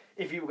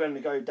 if you were going to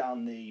go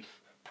down the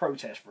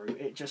protest route,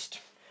 it just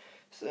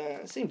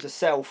seemed to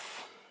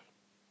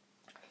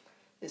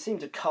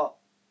cut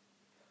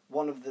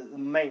one of the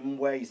main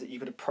ways that you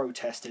could have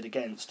protested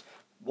against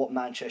what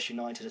Manchester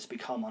United has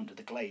become under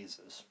the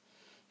Glazers.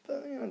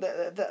 But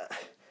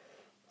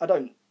I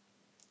don't.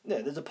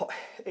 Yeah,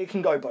 it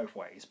can go both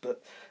ways,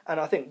 and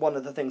I think one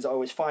of the things I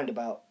always find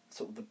about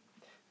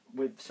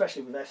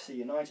especially with FC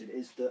United,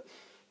 is that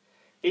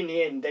in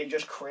the end they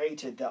just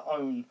created their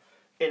own,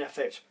 in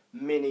effect,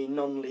 mini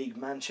non-league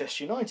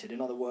Manchester United. In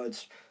other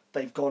words,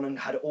 they've gone and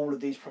had all of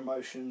these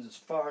promotions. As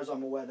far as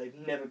I'm aware,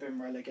 they've never been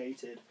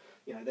relegated.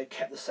 They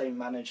kept the same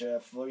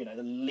manager for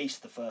at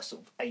least the first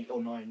sort of 8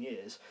 or 9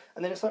 years,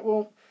 and then it's like,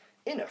 well,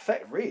 in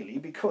effect, really,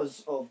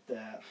 because of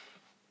their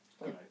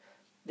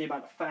the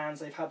amount of fans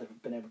they've had,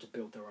 they've been able to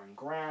build their own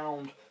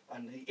ground,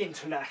 and the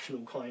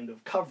international kind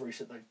of coverage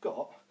that they've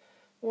got.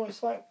 Well,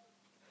 it's like,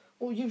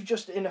 well, you've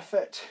just, in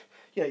effect,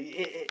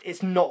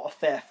 it's not a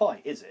fair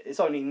fight, is it? It's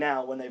only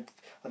now when they've,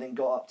 I think,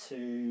 got up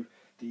to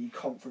the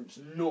Conference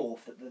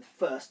North at the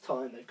first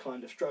time they've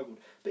kind of struggled.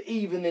 But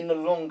even in the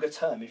longer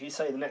term, if you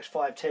say the next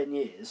 5-10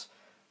 years,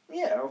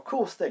 yeah, of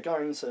course they're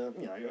going to,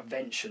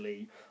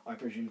 eventually, I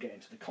presume, get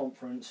into the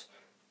conference.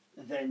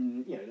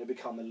 Then, they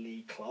become a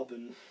league club,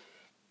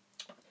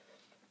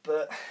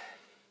 but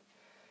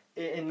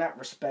in that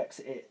respect,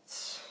 it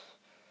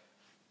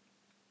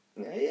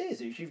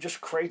is. You've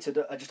just created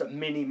just a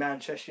mini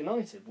Manchester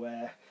United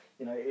where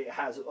it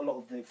has a lot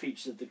of the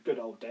features of the good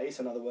old days.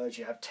 In other words,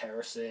 you have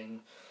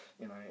terracing,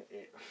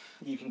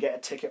 you can get a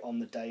ticket on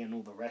the day and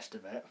all the rest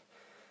of it.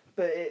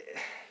 But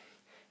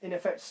in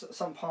effect,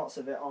 some parts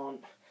of it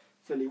aren't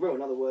fully real.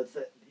 In other words,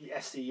 that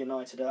SC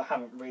United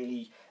haven't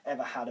really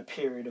ever had a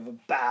period of a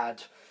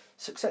bad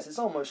success. It's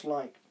almost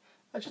like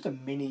just a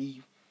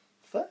mini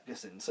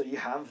Ferguson. So you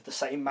have the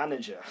same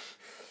manager.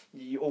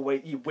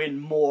 You win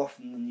more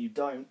often than you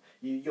don't.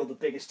 You're the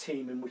biggest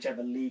team in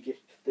whichever league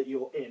that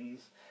you're in,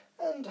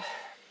 and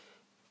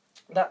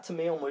that to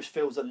me almost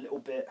feels a little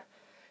bit.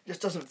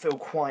 Just doesn't feel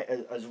quite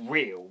as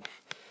real.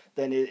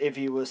 Than if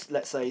you was,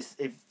 let's say,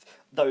 if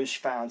those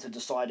fans had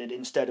decided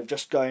instead of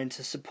just going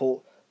to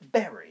support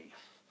Bury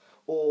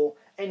or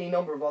any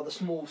number of other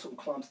small sort of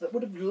clubs that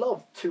would have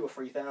loved 2,000 or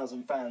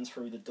 3,000 fans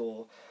through the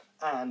door,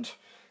 and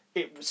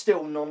it was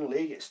still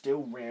non-league, it's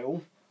still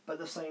real, but at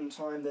the same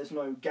time there's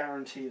no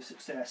guarantee of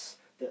success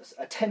that's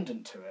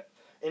attendant to it.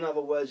 In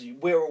other words,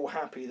 we're all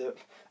happy that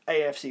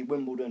AFC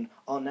Wimbledon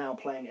are now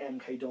playing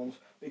MK Dons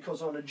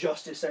because on a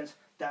justice sense,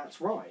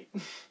 that's right.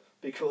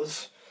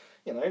 Because,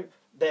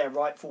 their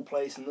rightful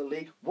place in the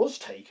league was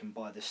taken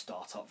by this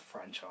start-up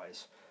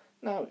franchise.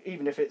 Now,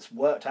 even if it's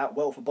worked out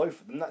well for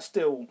both of them, that's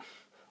still...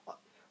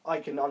 I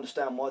can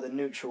understand why the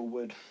neutral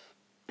would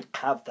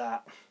have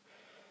that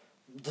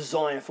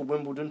desire for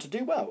Wimbledon to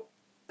do well,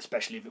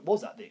 especially if it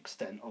was at the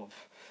extent of...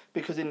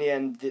 Because in the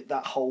end,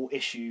 that whole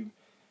issue,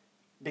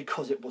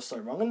 because it was so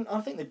wrong, and I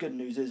think the good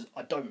news is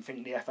I don't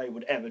think the FA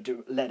would ever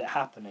let it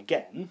happen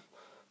again,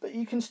 but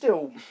you can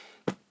still...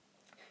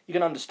 You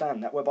can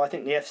understand that, whereby I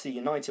think the FC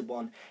United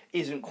one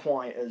isn't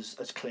quite as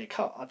clear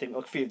cut. I think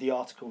a few of the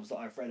articles that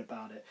I've read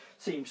about it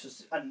seems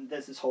just, and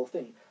there's this whole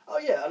thing. Oh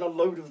yeah, and a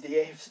load of the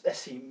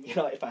FC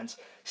United fans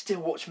still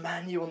watch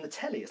Man U on the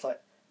telly. It's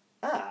like,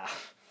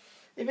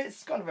 if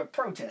it's kind of a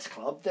protest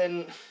club,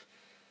 then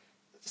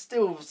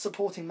still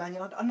supporting Man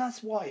United, and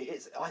that's why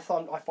I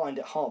find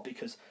it hard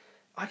because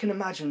I can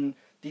imagine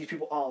these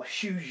people are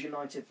huge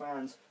United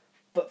fans,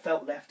 but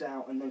felt left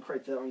out and then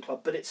created their own club.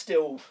 But it's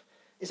still.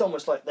 It's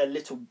almost like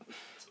it's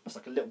almost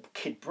like a little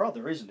kid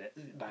brother, isn't it,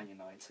 Man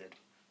United?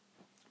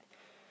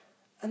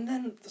 And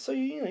then, so,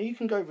 you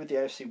can go with the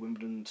AFC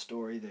Wimbledon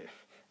story, the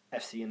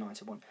FC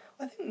United one.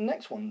 I think the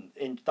next one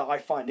that I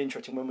find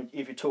interesting,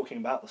 if you're talking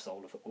about the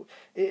soul of football,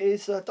 it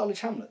is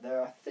Dulwich Hamlet.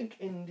 They're, I think,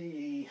 in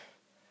the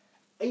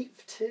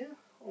 8th tier,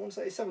 I want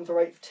to say 7th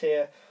or 8th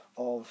tier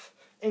of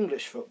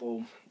English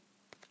football.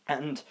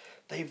 And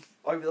they've,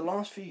 over the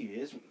last few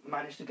years,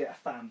 managed to get a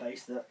fan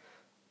base that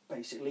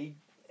basically...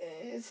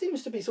 It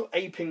seems to be sort of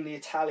aping the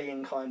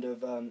Italian kind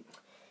of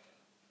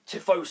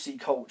tifosi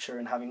culture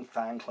and having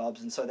fan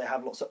clubs, and so they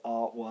have lots of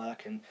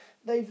artwork, and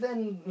they've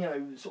then,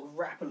 sort of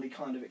rapidly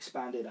kind of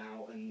expanded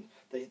out, and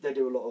they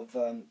do a lot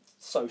of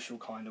social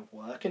kind of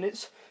work, and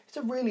it's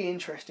a really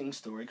interesting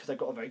story because they've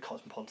got a very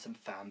cosmopolitan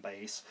fan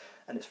base,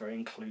 and it's very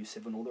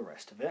inclusive and all the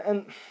rest of it,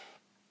 and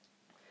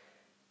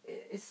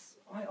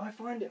I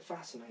find it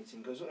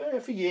fascinating because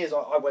for years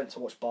I went to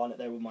watch Barnet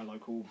there with my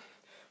local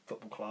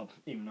football club,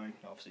 even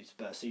though obviously it's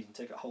a season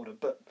ticket holder,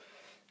 but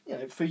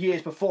for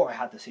years before I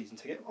had the season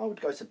ticket, I would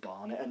go to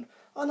Barnet and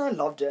I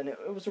loved it, and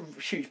it was a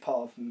huge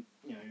part of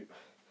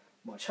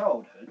my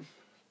childhood.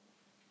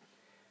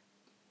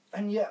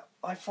 And yet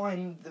I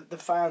find that the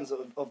fans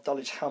of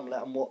Dulwich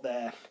Hamlet and what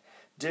they're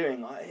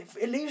doing,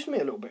 it leaves me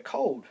a little bit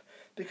cold,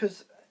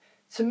 because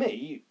to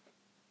me,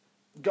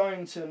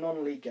 going to a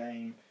non-league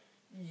game,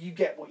 you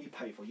get what you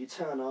pay for. You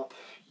turn up,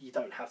 you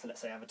don't have to, let's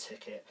say, have a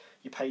ticket.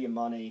 You pay your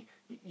money,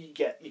 you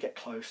get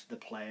close to the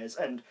players,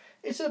 and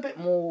it's a bit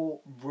more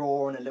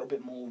raw and a little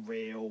bit more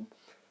real.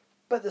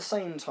 But at the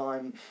same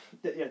time,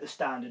 the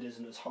standard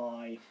isn't as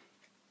high.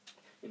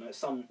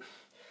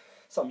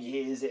 Some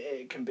years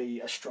it can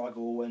be a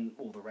struggle and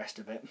all the rest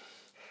of it.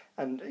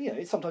 And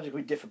sometimes it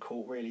can be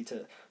difficult really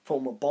to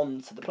form a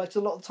bond to the players.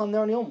 A lot of the time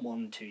they're only on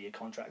 1-2 year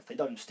contracts. They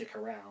don't stick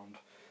around.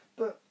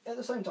 But at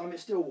the same time,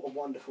 it's still a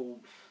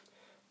wonderful.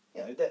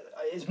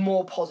 It's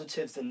more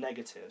positives than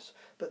negatives.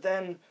 But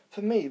then,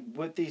 for me,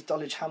 with these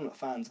Dulwich Hamlet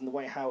fans and the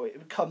way how it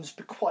becomes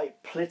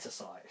quite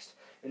politicised.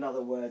 In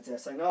other words, they're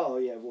saying, oh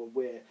yeah, well,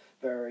 we're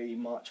very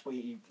much...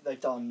 They've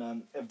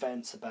done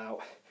events about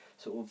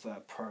sort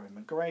of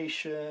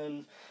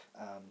pro-immigration.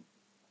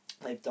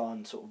 They've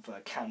done sort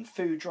of canned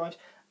food drives.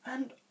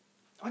 And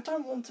I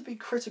don't want to be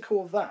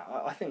critical of that.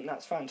 I think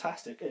that's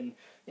fantastic. And,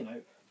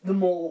 the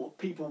more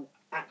people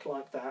act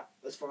like that,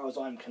 as far as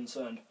I'm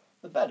concerned,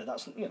 the better.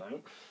 That's,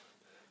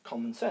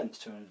 common sense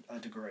to a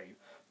degree.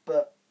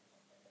 But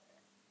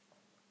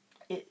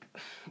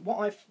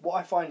what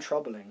I find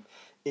troubling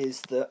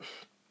is that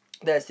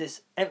there's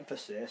this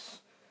emphasis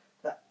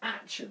that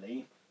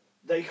actually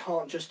they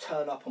can't just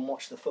turn up and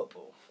watch the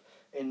football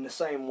in the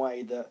same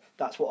way that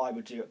that's what I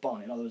would do at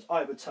Barnet. In other words,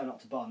 I would turn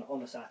up to Barnet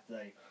on a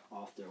Saturday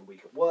after a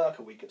week at work,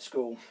 a week at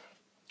school,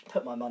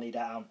 put my money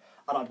down,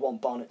 and I'd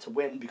want Barnet to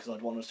win because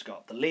I'd want us to go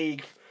up the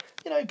league,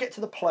 get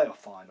to the playoff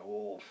final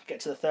or get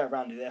to the third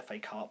round of the FA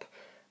Cup,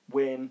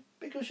 win,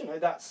 because,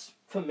 that's,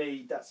 for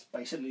me, that's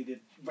basically the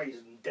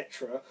raison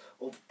d'etre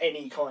of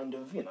any kind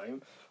of,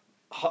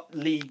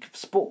 league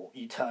sport.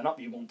 You turn up,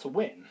 you want to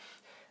win.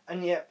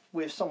 And yet,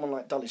 with someone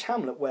like Dulwich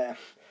Hamlet, where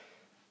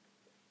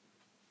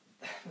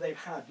they've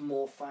had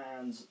more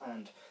fans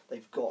and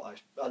they've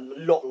got a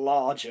lot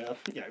larger,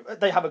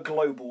 they have a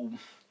global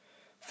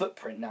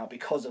footprint now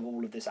because of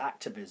all of this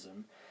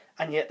activism,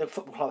 and yet the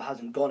football club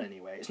hasn't gone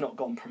anywhere. It's not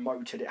gone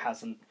promoted. It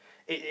hasn't.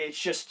 It's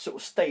just sort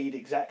of stayed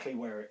exactly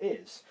where it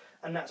is,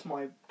 and that's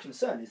my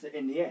concern. Is that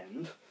in the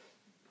end,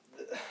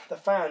 the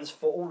fans,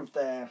 for all of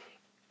their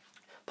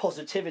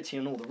positivity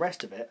and all the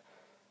rest of it,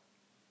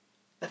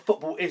 the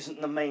football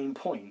isn't the main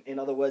point. In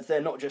other words,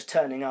 they're not just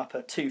turning up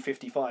at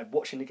 2:55,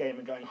 watching the game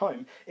and going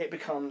home. It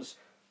becomes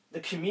the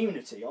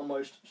community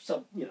almost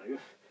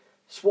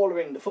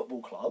swallowing the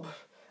football club,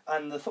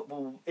 and the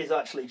football is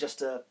actually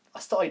just a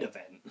side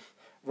event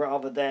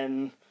rather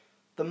than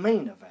the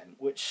main event,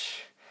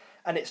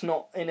 and it's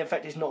not, in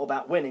effect, it's not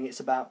about winning, it's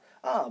about,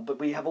 but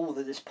we have all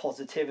of this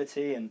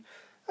positivity, and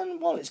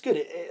while it's good,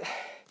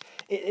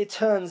 it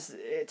turns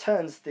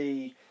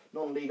the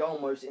non-league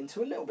almost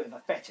into a little bit of a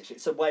fetish.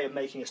 It's a way of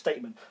making a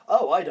statement.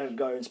 Oh, I don't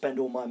go and spend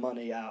all my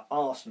money at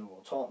Arsenal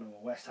or Tottenham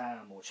or West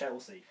Ham or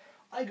Chelsea.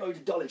 I go to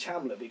Dulwich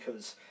Hamlet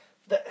because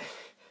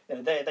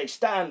they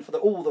stand for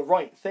all the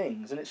right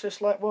things, and it's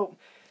just like, well,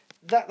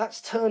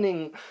 that's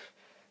turning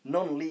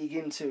non-league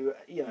into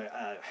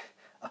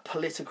a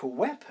political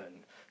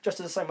weapon. Just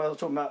as the same way I was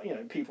talking about,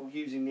 people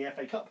using the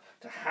FA Cup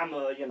to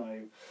hammer,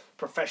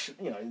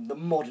 the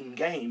modern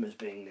game as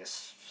being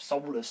this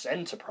soulless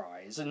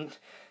enterprise. And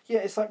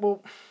it's like,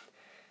 well,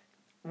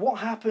 what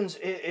happens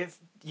if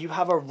you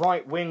have a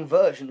right-wing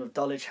version of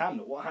Dulwich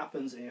Hamlet? What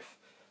happens if,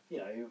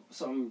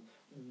 some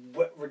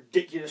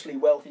ridiculously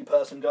wealthy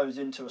person goes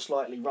into a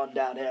slightly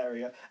run-down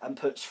area and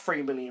puts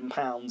 £3 million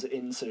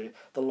into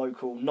the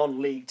local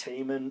non-league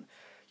team and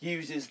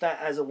uses that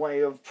as a way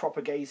of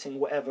propagating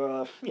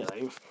whatever,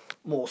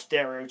 more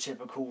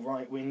stereotypical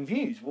right-wing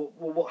views? Well,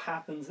 what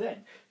happens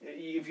then?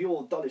 If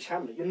you're Dulwich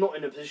Hamlet, you're not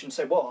in a position to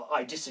say, well,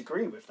 I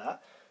disagree with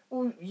that.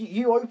 Well,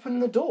 you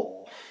open the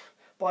door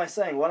by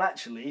saying, well,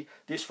 actually,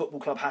 this football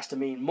club has to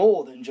mean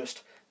more than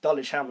just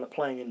Dulwich Hamlet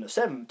playing in the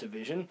 7th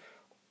Division.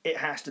 It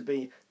has to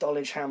be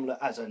Dulwich Hamlet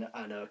as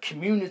a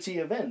community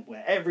event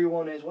where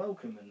everyone is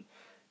welcome, and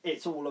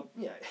it's all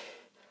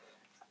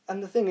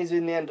And the thing is,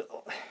 in the end,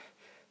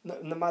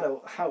 no matter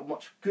how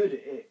much good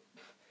it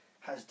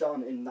has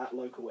done in that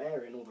local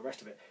area and all the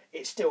rest of it,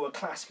 it's still a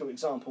classical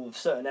example of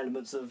certain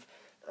elements of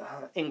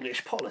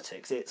English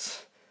politics.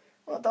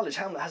 Dulwich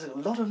Hamlet has a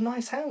lot of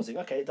nice housing.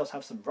 Okay, it does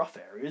have some rough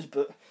areas,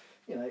 but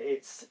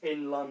it's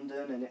in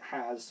London, and it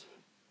has,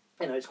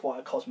 it's quite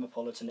a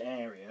cosmopolitan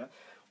area,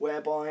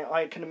 whereby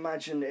I can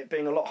imagine it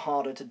being a lot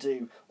harder to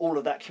do all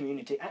of that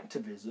community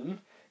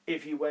activism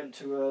if you went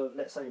to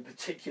let's say, a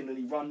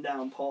particularly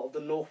run-down part of the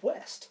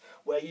Northwest,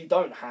 where you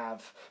don't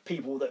have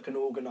people that can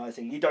organise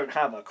things. You don't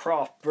have a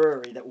craft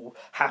brewery that will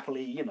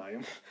happily,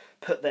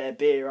 put their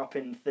beer up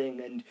in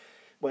thing, and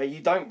where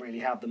you don't really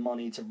have the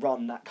money to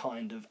run that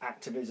kind of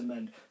activism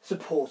and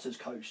supporters,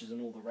 coaches,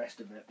 and all the rest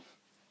of it.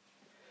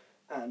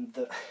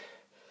 And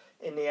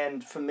in the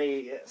end, for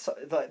me,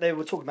 they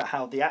were talking about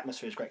how the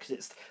atmosphere is great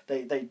because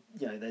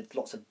there's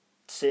lots of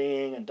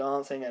singing and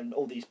dancing and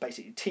all these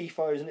basically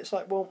tifos, and it's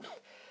like, well,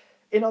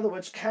 in other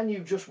words, can you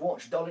just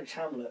watch Dulwich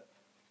Hamlet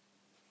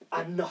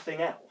and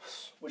nothing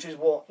else? Which is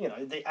what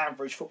the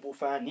average football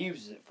fan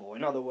uses it for.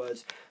 In other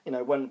words,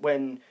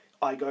 when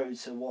I go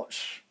to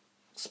watch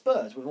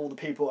Spurs with all the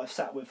people I've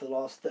sat with for the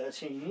last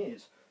 13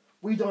 years,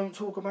 we don't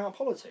talk about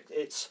politics.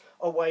 It's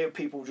a way of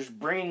people just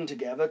bringing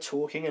together,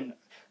 talking and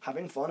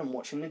having fun and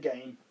watching the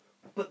game,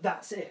 but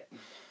that's it.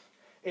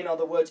 In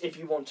other words, if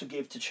you want to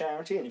give to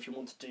charity and if you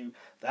want to do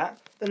that,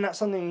 then that's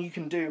something you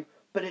can do,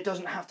 but it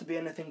doesn't have to be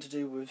anything to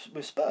do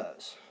with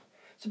Spurs.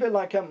 It's a bit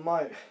like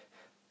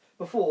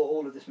before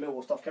all of this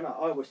Millwall stuff came out,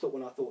 I always thought,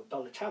 when I thought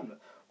Dulwich Hamlet,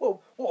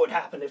 well, what would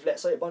happen if,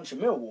 let's say, a bunch of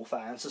Millwall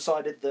fans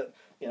decided that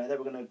they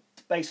were going to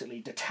basically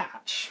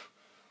detach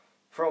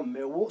from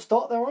Millwall,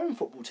 start their own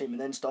football team,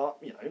 and then start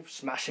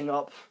smashing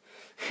up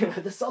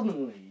the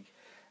Southern League.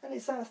 And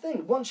it's that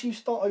thing. Once you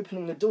start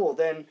opening the door,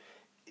 then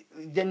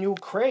you'll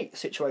create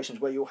situations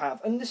where you'll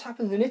have, and this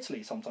happens in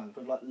Italy sometimes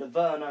with like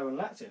Livorno and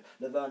Lazio.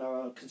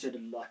 Livorno are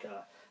considered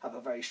have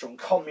a very strong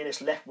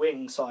communist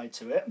left-wing side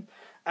to it,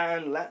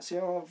 and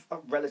Lazio are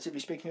relatively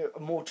speaking a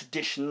more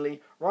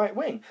traditionally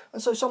right-wing.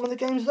 And so some of the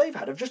games they've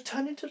had have just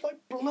turned into like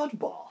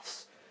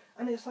bloodbaths.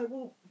 And it's like,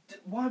 well,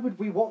 why would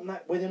we want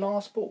that within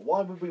our sport?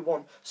 Why would we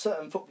want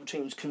certain football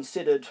teams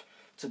considered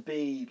to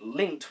be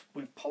linked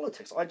with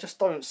politics? I just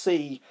don't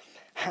see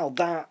how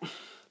that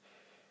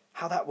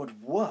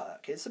would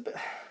work. It's a bit...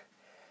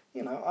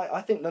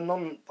 I think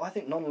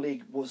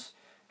non-league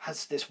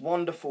has this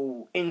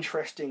wonderful,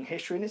 interesting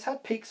history, and it's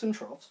had peaks and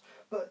troughs.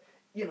 But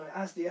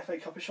as the FA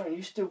Cup has shown,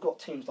 you've still got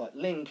teams like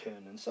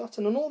Lincoln and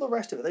Sutton and all the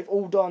rest of it. They've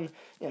all done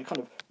kind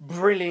of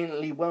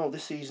brilliantly well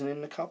this season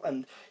in the cup,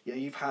 and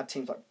you've had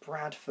teams like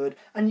Bradford,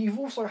 and you've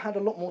also had a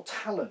lot more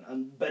talent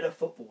and better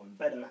football and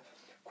better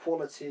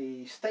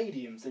quality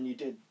stadiums than you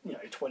did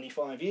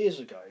 25 years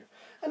ago.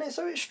 And it's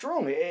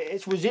strong.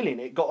 It's resilient.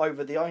 It got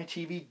over the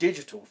ITV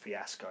digital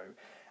fiasco,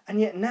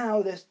 and yet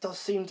now there does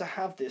seem to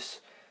have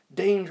this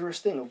dangerous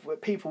thing of where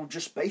people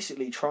just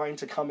basically trying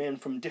to come in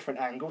from different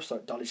angles. So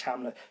Dulwich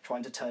Hamlet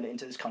trying to turn it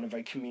into this kind of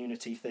very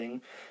community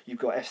thing. You've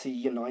got FC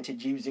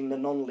United using the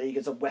non-league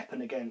as a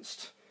weapon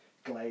against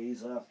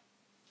Glazer,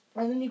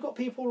 and then you've got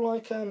people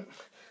like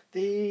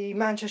the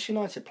Manchester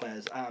United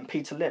players,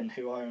 Peter Lim,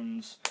 who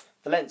owns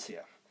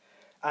Valencia,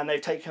 and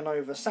they've taken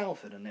over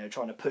Salford, and they're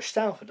trying to push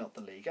Salford up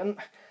the league. And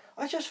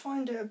I just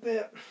find it a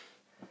bit.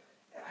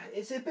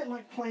 It's a bit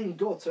like playing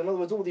God. So in other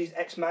words, all these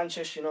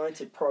ex-Manchester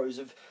United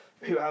pros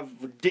who have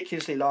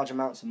ridiculously large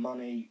amounts of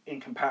money in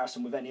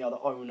comparison with any other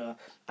owner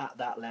at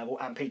that level,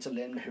 and Peter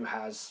Lim, who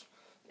has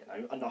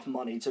enough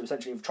money to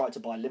essentially have tried to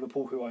buy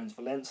Liverpool, who owns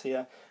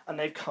Valencia, and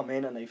they've come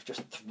in and they've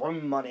just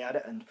thrown money at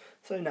it, and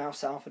so now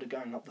Salford are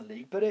going up the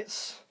league. But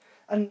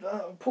and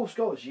Paul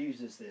Scholes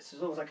uses this.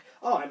 It's always like,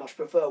 I much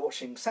prefer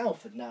watching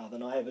Salford now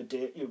than I ever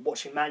did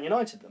watching Man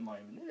United at the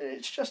moment.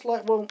 It's just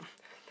like, well,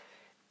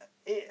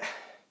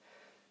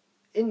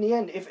 in the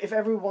end, if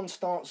everyone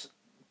starts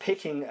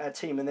picking a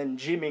team and then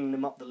gymming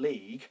them up the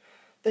league,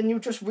 then you're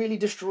just really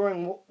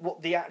destroying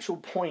what the actual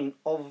point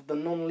of the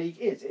non-league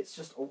is. It's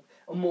just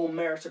a more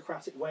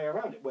meritocratic way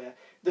around it, where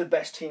the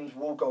best teams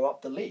will go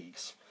up the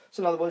leagues.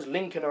 So in other words,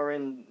 Lincoln are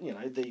in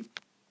the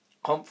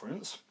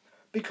conference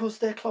because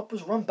their club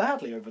was run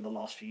badly over the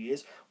last few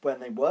years.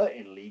 When they were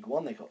in League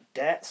One, they got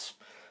debts,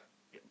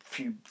 a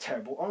few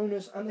terrible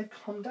owners, and they've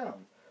come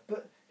down.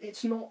 But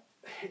it's not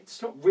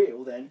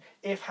real then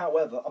if,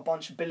 however, a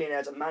bunch of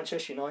billionaires at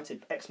Manchester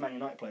United, ex-Man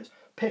United players,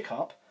 pick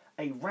up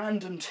a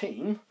random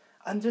team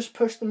and just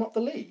push them up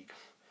the league.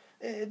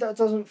 That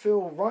doesn't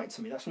feel right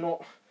to me. That's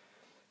not...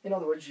 In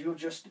other words, you're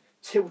just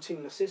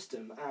tilting the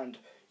system and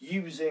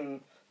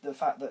using the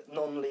fact that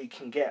non-league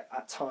can get,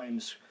 at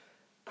times,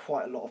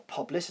 quite a lot of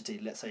publicity.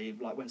 Let's say,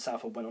 like when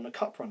Salford went on a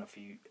cup run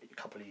a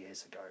couple of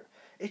years ago.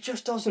 It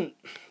just doesn't,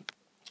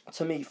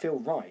 to me, feel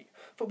right.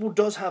 Football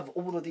does have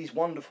all of these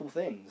wonderful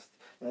things.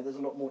 There's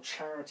a lot more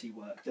charity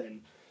work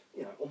than,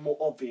 or more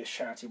obvious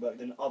charity work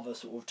than other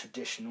sort of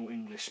traditional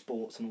English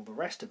sports and all the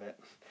rest of it.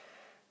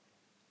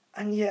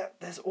 And yet,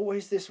 there's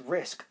always this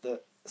risk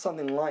that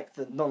something like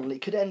the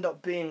non-league could end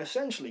up being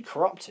essentially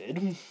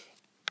corrupted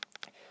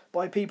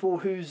by people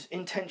whose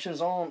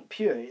intentions aren't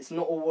pure. It's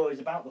not always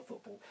about the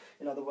football.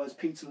 In other words,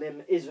 Peter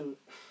Lim is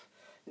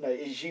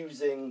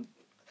using...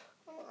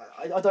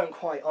 I don't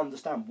quite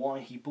understand why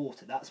he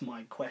bought it. That's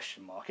my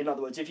question mark. In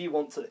other words, if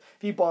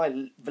you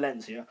buy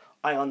Valencia,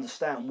 I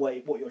understand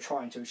what you're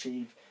trying to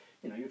achieve.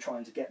 You're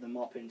trying to get them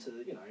up into,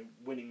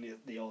 winning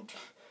the odd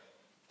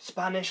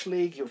Spanish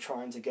league. You're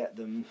trying to get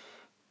them,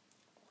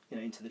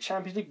 into the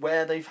Champions League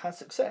where they've had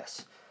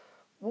success.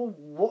 Well,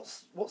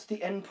 what's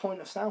the end point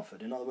of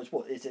Salford? In other words,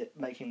 what is it,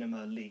 making them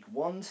a League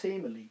One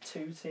team, a League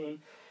Two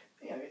team?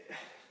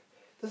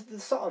 The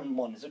Sutton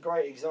one is a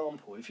great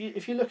example. If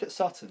you look at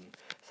Sutton,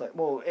 it's like,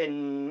 well,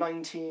 in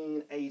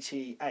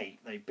 1988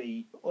 they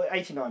beat, or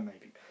 89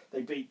 maybe,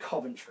 they beat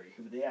Coventry,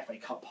 who were the FA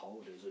Cup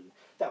holders, and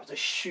that was a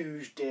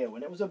huge deal,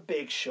 and it was a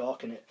big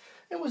shock, and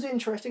it was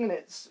interesting, and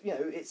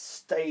it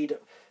stayed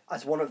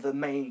as one of the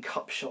main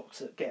cup shocks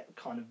that get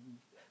kind of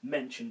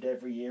mentioned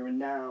every year, and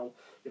now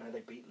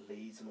they beat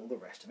Leeds and all the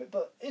rest of it.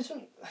 But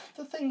isn't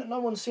the thing that no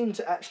one seemed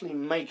to actually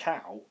make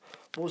out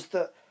was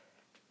that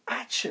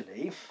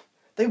actually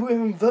they were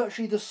in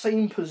virtually the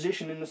same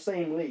position in the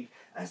same league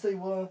as they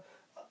were,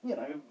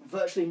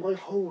 virtually my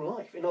whole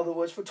life. In other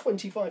words, for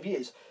 25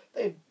 years,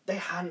 they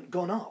hadn't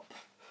gone up.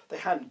 They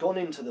hadn't gone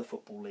into the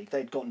Football League.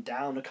 They'd gone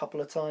down a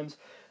couple of times,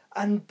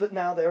 but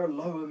now they're a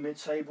lower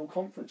mid-table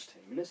conference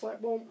team. And it's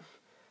like, well,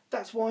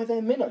 that's why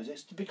they're minnows.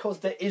 It's because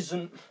there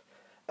isn't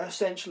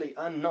essentially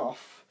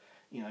enough,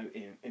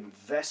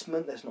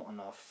 investment. There's not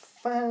enough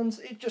fans.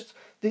 It just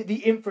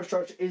the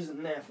infrastructure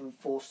isn't there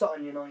for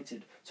Sutton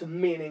United to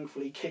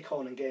meaningfully kick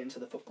on and get into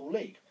the Football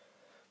League,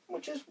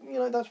 which is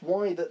that's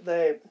why that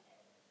they're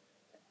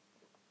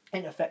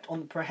in effect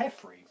on the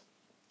periphery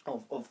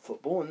of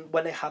football, and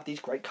when they have these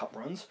great cup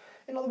runs.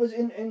 In other words,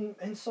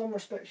 in some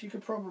respects, you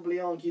could probably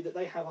argue that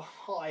they have a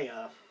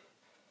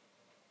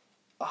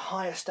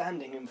higher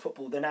standing in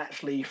football than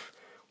actually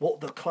what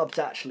the club's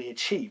actually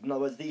achieved. In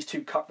other words, these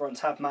two cup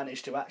runs have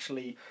managed to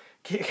actually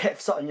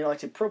give Sutton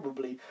United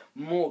probably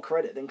more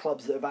credit than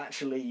clubs that have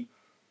actually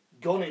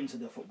gone into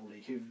the Football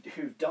League,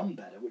 who've done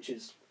better, which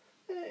is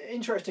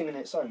interesting in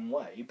its own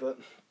way.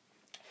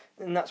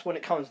 And that's when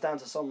it comes down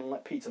to someone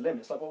like Peter Lim.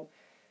 It's like, well,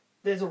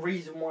 there's a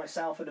reason why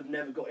Salford have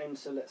never got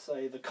into, let's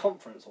say, the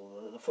conference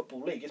or the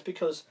Football League. It's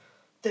because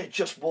there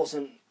just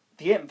wasn't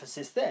the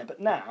emphasis there. But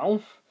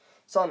now,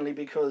 suddenly,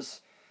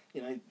 because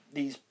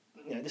these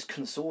this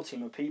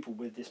consortium of people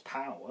with this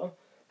power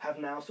have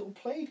now sort of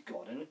played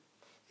God, and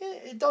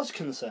it does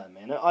concern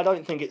me. And I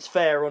don't think it's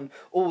fair on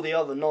all the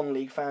other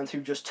non-league fans who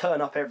just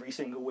turn up every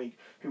single week,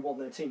 who want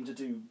their team to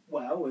do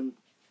well and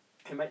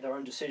who make their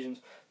own decisions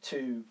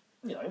to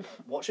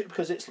watch it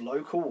because it's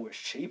local or it's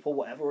cheap or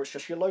whatever, or it's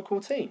just your local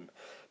team.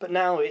 But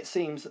now it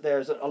seems that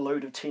there's a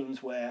load of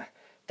teams where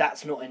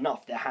that's not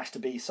enough. There has to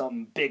be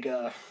some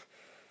bigger,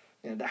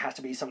 there has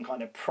to be some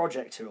kind of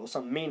project to it or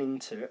some meaning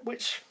to it,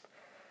 which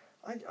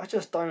I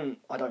just don't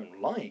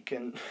like.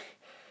 And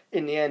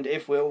in the end,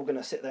 if we're all going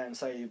to sit there and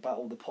say about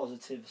all the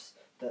positives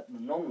that the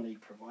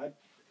non-league provide,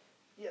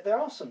 yeah, there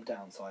are some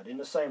downside in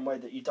the same way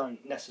that you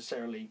don't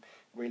necessarily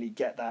really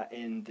get that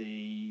in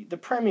the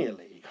Premier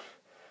League,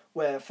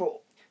 where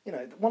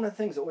one of the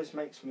things that always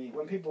makes me,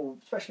 when people,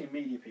 especially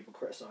media people,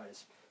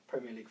 criticise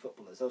Premier League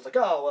footballers, I was like,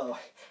 oh well,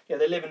 yeah,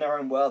 they live in their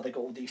own world, they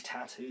got all these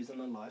tattoos and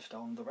the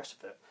lifestyle and the rest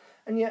of it,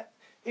 and yet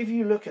if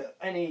you look at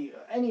any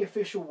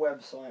official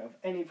website of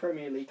any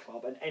Premier League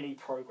club and any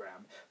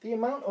programme, the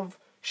amount of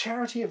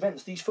charity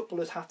events these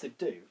footballers have to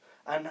do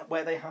and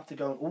where they have to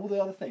go and all the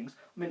other things,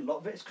 I mean, a lot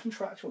of it's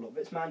contractual, a lot of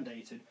it's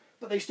mandated,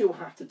 but they still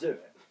have to do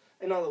it.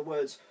 In other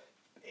words,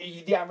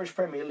 the average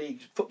Premier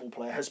League football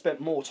player has spent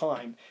more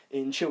time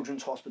in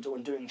Children's Hospital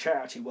and doing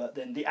charity work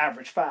than the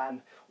average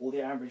fan or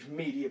the average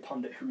media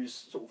pundit who is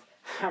sort of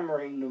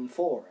hammering them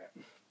for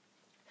it.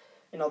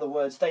 In other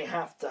words, they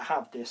have to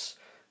have this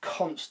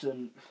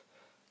constant,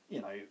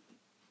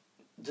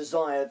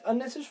 desire,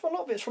 and this is a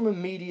lot of it's from a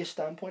media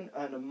standpoint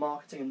and a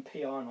marketing and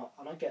PR,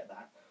 and I get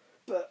that,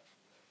 but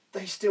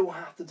they still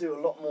have to do a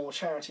lot more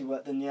charity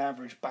work than the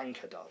average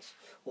banker does,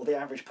 or the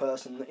average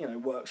person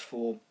that works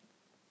for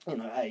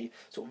a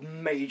sort of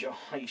major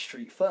high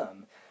street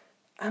firm.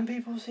 And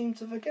people seem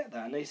to forget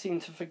that, and they seem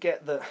to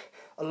forget that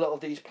a lot of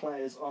these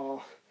players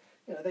are,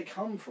 they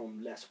come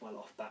from less well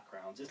off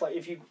backgrounds. It's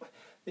like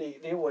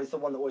the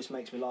one that always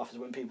makes me laugh is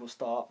when people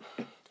start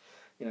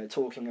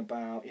talking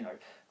about,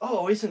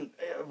 oh, isn't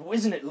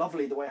it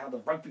lovely the way how the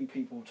rugby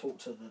people talk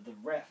to the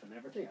ref and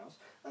everything else,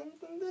 and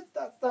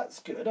that's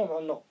good.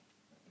 I'm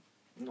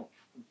not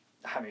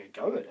having a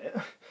go at it,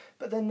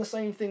 but then the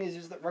same thing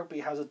is that rugby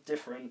has a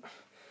different,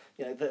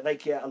 that they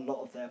get a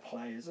lot of their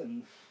players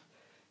and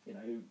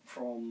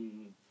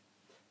from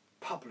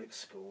public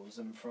schools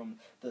and from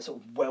the sort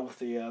of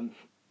wealthier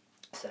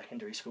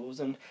secondary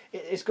schools, and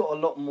it's got a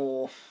lot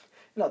more.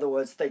 In other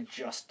words,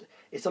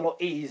 it's a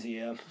lot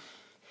easier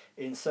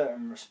in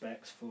certain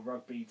respects for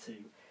rugby to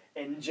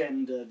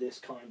engender this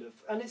kind of,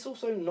 and it's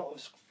also not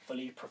as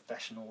fully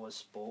professional as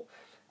sport,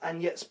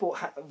 and yet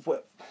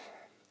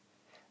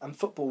and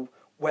football,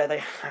 where they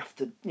have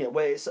to,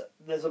 where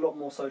there's a lot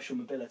more social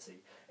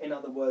mobility. In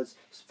other words,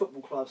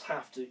 football clubs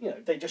have to,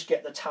 they just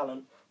get the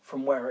talent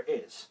from where it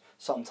is.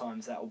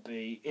 Sometimes that will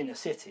be inner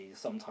cities,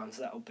 sometimes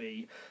that will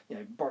be,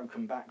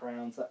 broken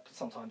backgrounds,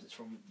 sometimes it's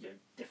from,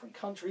 different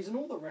countries and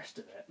all the rest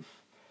of it.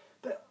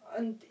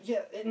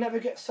 It never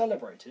gets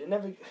celebrated.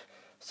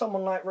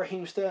 Someone like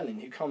Raheem Sterling,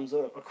 who comes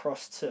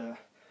across to,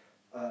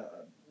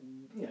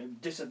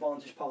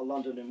 disadvantaged part of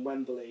London in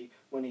Wembley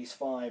when he's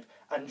 5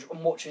 and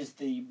watches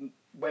the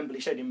Wembley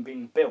Stadium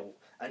being built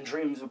and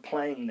dreams of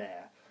playing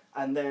there,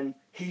 and then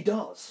he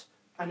does,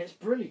 and it's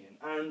brilliant,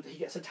 and he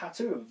gets a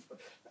tattoo of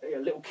a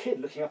little kid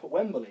looking up at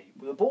Wembley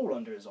with a ball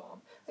under his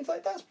arm. It's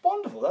like, that's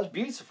wonderful, that's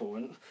beautiful,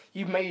 and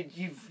you've made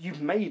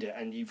it,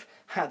 and you've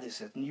had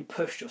this, and you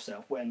pushed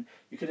yourself when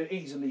you could have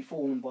easily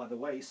fallen by the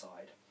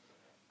wayside,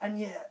 and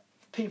yet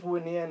people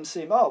in the end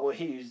seem, oh well,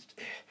 he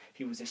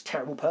was this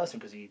terrible person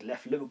because he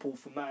left Liverpool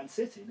for Man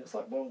City, and it's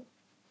like, well,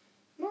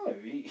 no,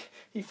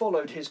 he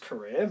followed his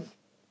career,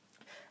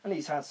 and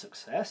he's had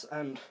success,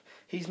 and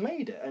he's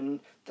made it, and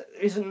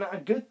isn't that a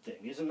good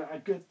thing? Isn't that a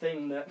good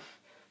thing that,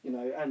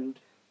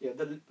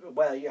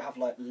 where you have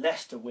like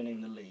Leicester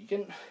winning the league,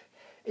 and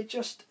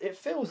it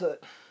feels that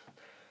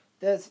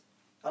there's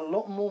a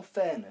lot more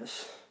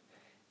fairness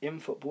in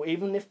football,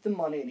 even if the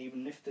money and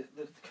even if the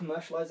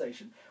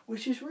commercialisation,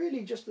 which is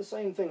really just the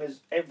same thing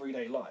as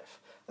everyday life.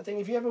 I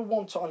think if you ever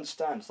want to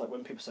understand, it's like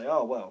when people say,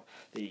 oh well,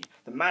 the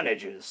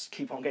managers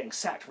keep on getting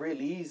sacked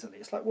really easily.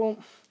 It's like, well,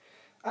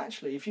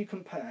 actually, if you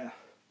compare,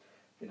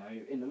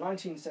 in the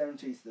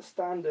 1970s, the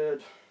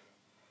standard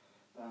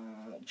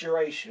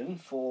duration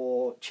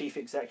for chief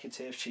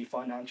executives, chief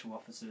financial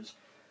officers,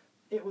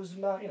 it was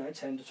about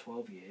 10 to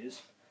 12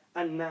 years,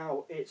 and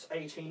now it's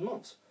 18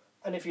 months.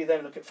 And if you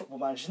then look at football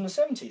managers in the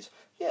 70s,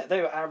 yeah, they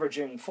were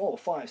averaging 4,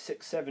 5,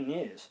 6, 7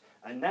 years,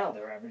 and now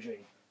they're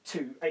averaging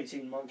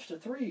 18 months to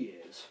 3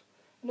 years.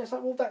 And it's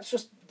like, well, that's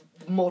just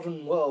the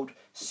modern world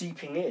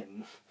seeping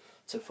in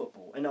to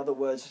football. In other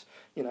words,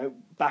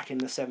 back in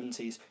the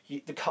 70s,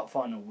 the cup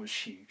final was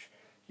huge.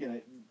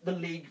 The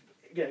league,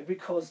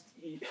 because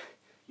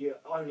you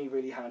only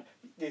really had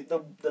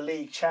the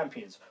league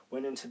champions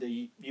went into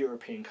the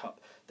European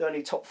Cup. The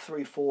only top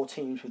 3, 4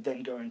 teams would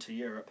then go into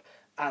Europe,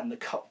 and the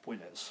cup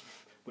winners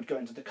would go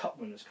into the Cup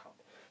Winners' Cup.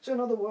 So in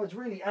other words,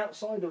 really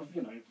outside of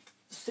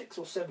 6th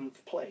or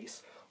 7th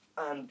place,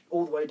 and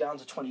all the way down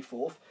to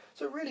 24th.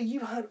 So really,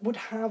 would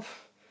have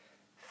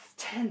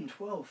 10,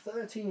 12,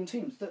 13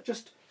 teams that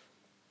just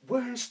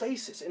were in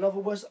stasis. In other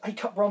words, a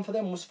cup run for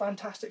them was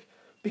fantastic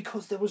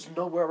because there was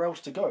nowhere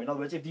else to go. In other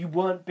words, if you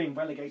weren't being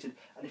relegated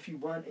and if you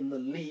weren't in the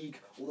league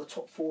or the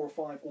top 4 or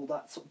 5 or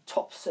that sort of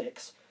top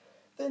 6,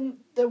 then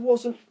there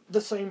wasn't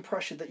the same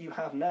pressure that you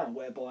have now,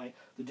 whereby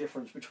the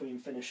difference between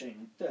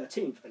finishing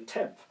 13th and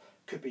 10th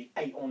could be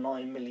 £8 or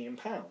 £9 million.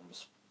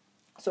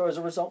 So as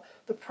a result,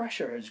 the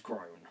pressure has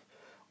grown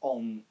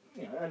on,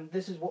 and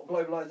this is what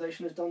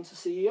globalisation has done to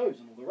CEOs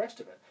and all the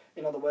rest of it.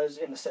 In other words,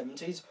 in the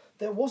 70s,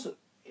 there was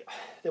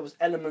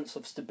elements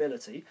of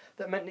stability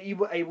that meant that you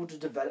were able to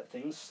develop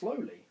things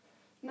slowly.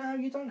 Now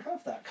you don't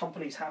have that.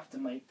 Companies have to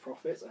make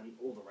profits and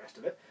all the rest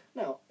of it.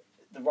 Now,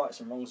 the rights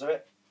and wrongs of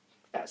it,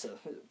 this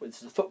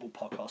is a football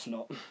podcast,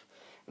 not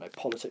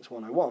politics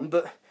 101,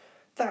 but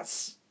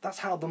that's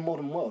how the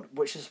modern world,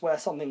 which is where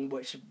something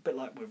which is a bit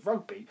like with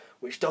rugby,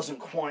 which doesn't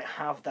quite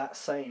have that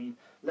same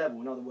level.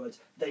 In other words,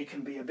 they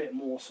can be a bit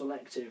more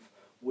selective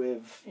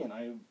with,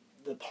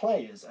 the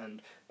players, and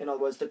in other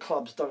words, the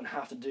clubs don't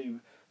have to do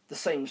the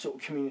same sort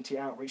of community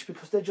outreach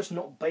because they're just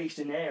not based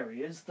in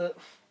areas that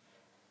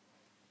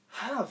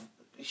have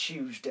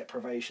huge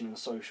deprivation and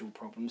social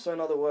problems. So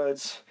in other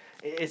words,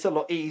 it's a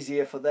lot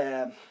easier for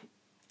their,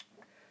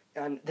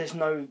 and there's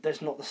not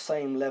the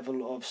same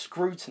level of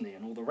scrutiny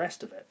and all the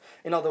rest of it.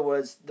 In other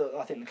words,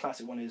 I think the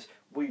classic one is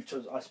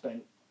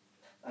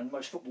and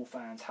most football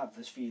fans have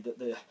this view that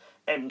the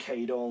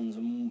MK Dons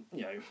and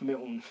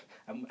Milton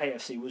and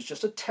AFC was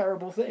just a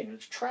terrible thing.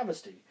 It's a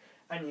travesty,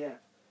 and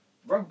yet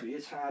rugby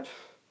has had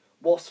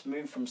Wasps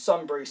moved from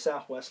Sunbury,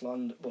 West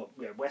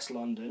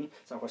London,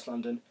 South West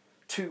London,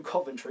 to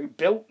Coventry,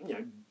 built,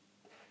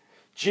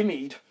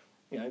 jimmied,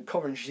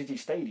 Coventry City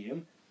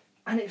Stadium,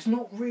 and it's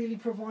not really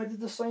provided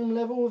the same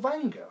level of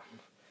anger.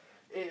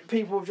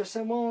 People have just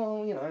said,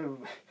 well,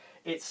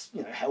 it's,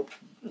 helped,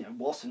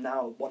 Wasps are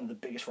now one of the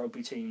biggest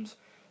rugby teams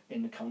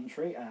in the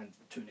country and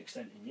to an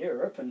extent in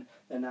Europe, and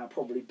they're now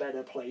probably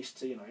better placed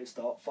to,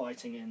 start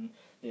fighting in,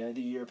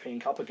 the European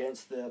Cup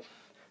against the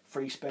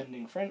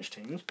free-spending French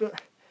teams,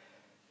 but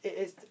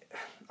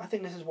I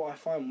think this is what I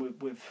find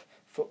with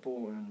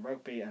football and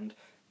rugby, and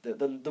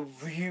the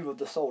view of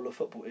the soul of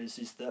football is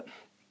that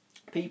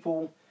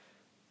people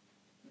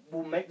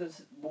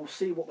will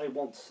see what they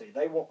want to see.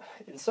 They want,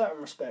 in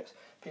certain respects,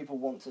 people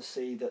want to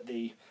see that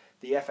the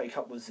FA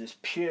Cup was this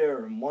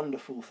pure and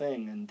wonderful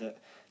thing, and that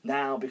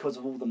now because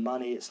of all the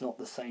money, it's not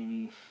the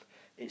same.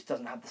 It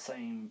doesn't have the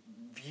same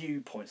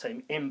viewpoint,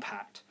 same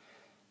impact.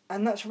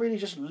 And that's really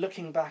just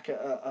looking back at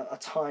a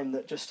time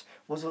that just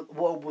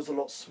world was a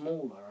lot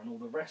smaller and all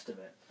the rest of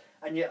it.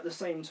 And yet at the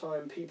same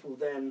time, people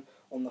then,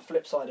 on the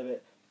flip side of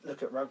it,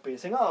 look at rugby and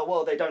think, oh,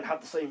 well, they don't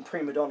have the same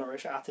prima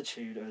donna-ish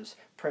attitude as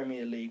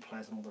Premier League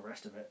players and all the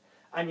rest of it.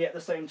 And yet at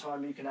the same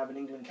time, you can have an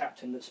England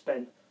captain that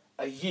spent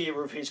a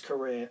year of his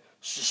career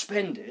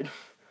suspended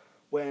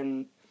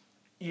when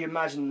you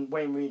imagine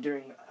Wayne Rooney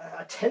doing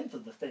a tenth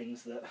of the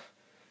things that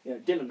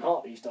Dylan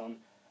Hartley's done,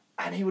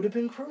 and he would have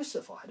been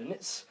crucified.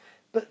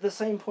 But the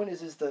same point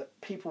is that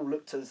people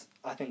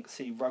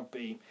see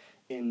rugby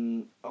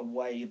in a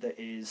way that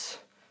is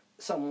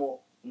somewhat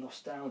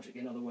nostalgic.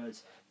 In other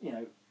words,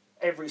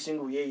 every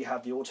single year you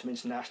have the autumn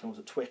internationals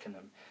at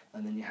Twickenham,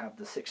 and then you have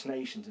the Six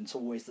Nations, and it's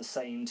always the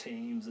same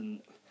teams,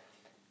 and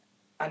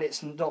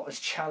it's not as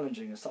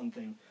challenging as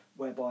something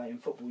whereby in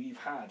football you've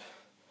had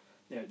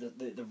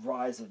the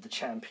rise of the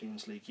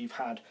Champions League. You've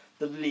had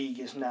the league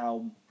is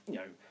now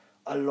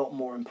a lot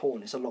more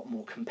important. It's a lot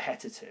more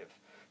competitive.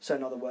 So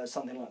in other words,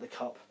 something like the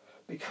Cup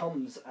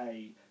becomes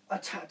a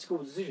tactical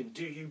decision.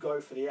 Do you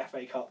go for the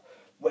FA Cup,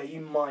 where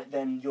you might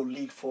then, your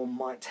league form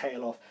might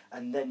tail off,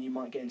 and then you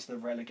might get into the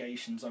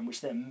relegation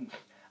zone,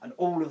 and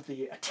all of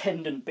the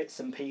attendant bits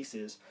and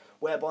pieces,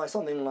 whereby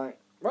something like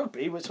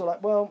rugby was sort of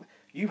like, well,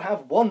 you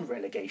have one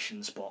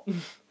relegation spot.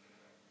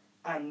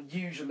 And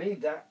usually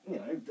that,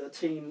 the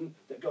team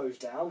that goes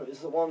down is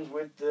the ones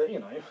with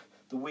the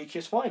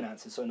weakest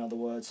finances. So in other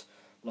words,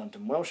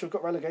 London Welsh have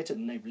got relegated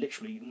and they've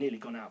literally nearly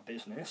gone out of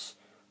business.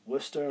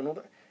 Worcester and all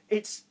that.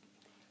 It's,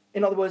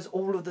 in other words,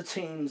 all of the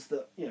teams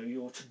that,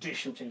 your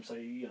traditional teams, so,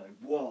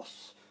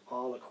 Wasps,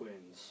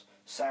 Harlequins,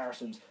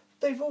 Saracens,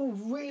 they've all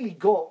really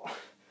got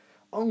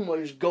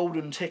almost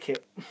golden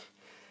ticket.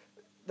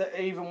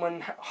 That even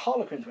when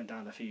Harlequins went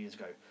down a few years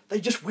ago, they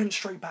just went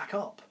straight back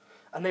up.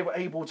 And they were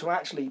able to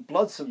actually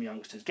blood some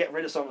youngsters, get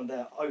rid of some of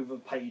their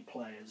overpaid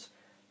players.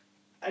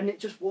 And it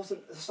just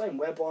wasn't the same,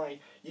 whereby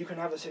you can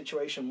have a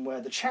situation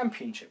where the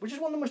Championship, which is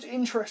one of the most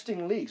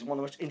interesting leagues, one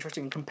of the most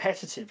interesting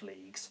competitive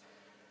leagues,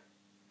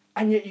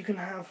 and yet you can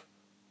have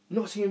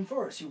Nottingham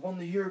Forest, who won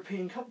the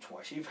European Cup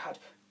twice. You've had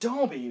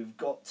Derby, who've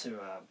got to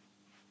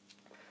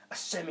a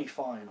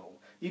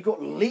semi-final. You've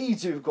got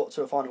Leeds, who've got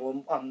to a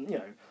final,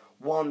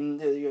 won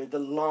the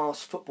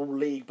last football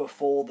league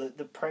before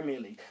the Premier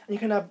League. And you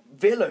can have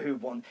Villa, who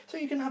won. So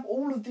you can have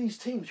all of these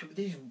teams with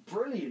these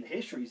brilliant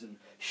histories and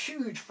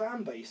huge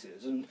fan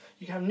bases, and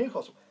you can have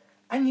Newcastle.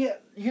 And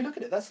yet, you look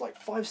at it, that's like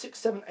 5, 6,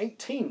 7, 8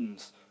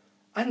 teams.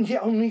 And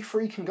yet only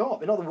 3 can go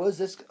up. In other words,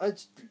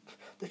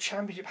 the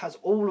Championship has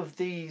all of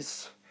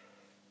these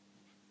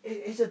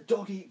it's a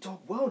dog-eat-dog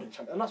world in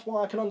Champions, and that's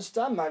why I can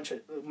understand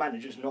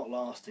managers not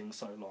lasting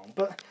so long.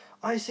 But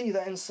I see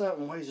that in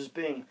certain ways as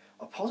being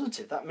a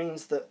positive. That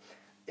means that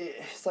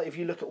it's like if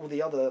you look at all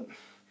the other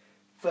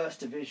first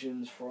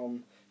divisions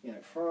from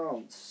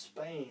France,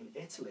 Spain,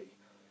 Italy,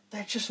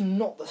 they're just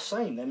not the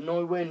same. They're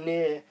nowhere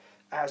near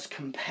as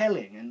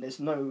compelling, and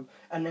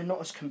they're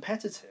not as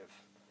competitive.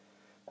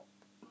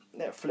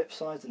 There are flip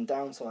sides and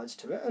downsides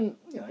to it, and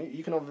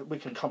we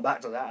can come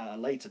back to that at a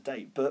later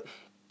date. But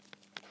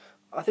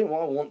I think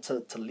what I want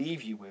to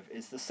leave you with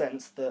is the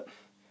sense that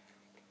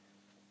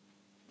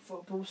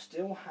football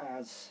still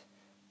has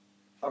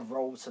a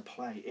role to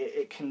play.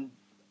 It can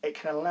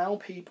allow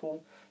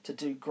people to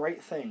do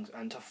great things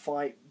and to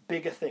fight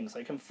bigger things.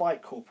 They can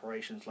fight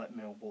corporations like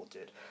Millwall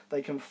did.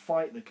 They can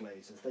fight the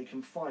Glazers. They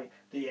can fight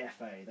the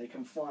FA. They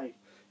can fight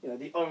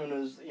the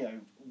owners.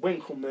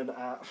 Winkleman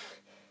at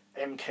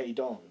MK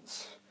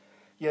Dons.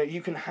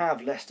 You can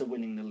have Leicester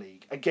winning the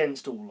league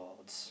against all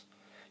odds.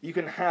 You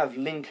can have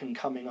Lincoln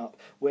coming up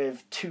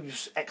with 2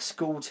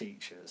 ex-school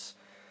teachers.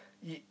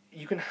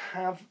 You can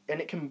have, and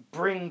it can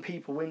bring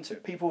people into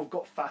it. People have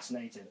got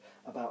fascinated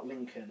about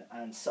Lincoln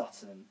and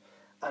Sutton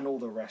and all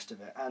the rest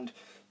of it. And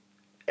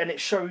it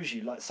shows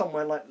you, like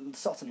somewhere like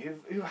Sutton,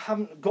 who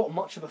haven't got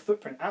much of a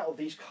footprint out of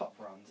these cup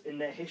runs in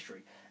their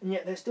history, and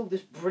yet they're still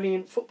this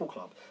brilliant football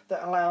club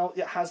that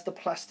has the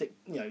plastic,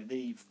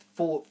 the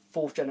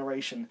fourth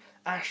generation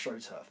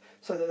AstroTurf,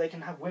 so that they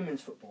can have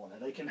women's football there,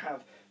 they can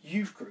have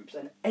youth groups,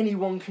 and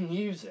anyone can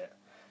use it,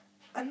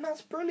 and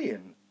that's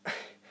brilliant.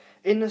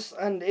 And it's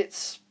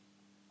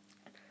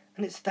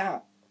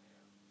that.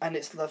 And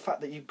it's the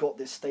fact that you've got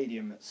this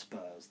stadium at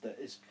Spurs that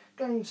is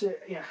going to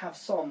have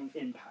some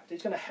impact.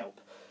 It's going to help.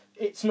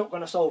 It's not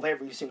going to solve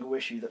every single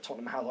issue that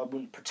Tottenham has. I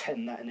wouldn't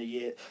pretend that in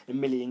a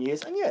million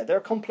years. And there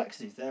are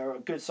complexities. There are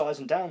good sides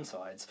and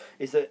downsides.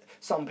 Is that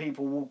some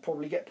people will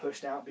probably get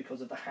pushed out because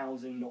of the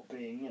housing not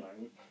being,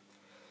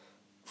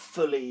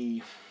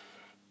 fully,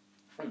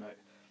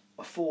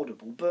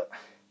 affordable. But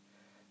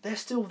they're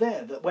still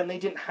there. That when they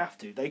didn't have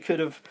to, they could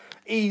have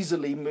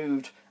easily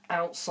moved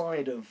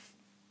outside of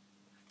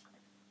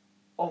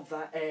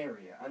that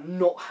area and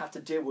not have to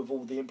deal with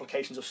all the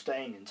implications of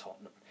staying in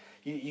Tottenham.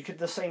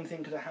 The same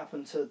thing could have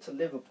happened to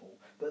Liverpool,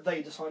 but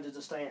they decided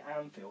to stay at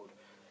Anfield.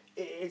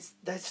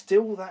 There's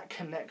still that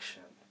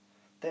connection.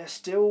 There's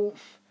still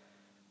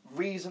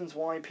reasons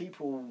why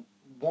people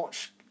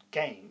watch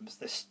games.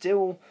 There's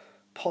still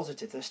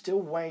positive. There's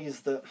still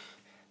ways that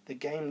the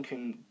game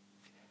can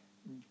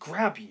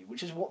grab you,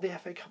 which is what the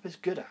FA Cup is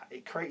good at.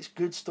 It creates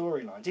good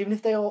storylines, even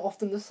if they are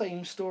often the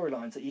same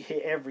storylines that you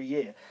hear every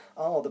year.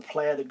 Oh, the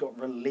player that got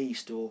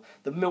released, or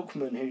the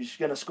milkman who's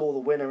going to score the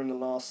winner in the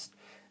last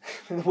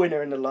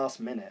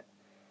minute.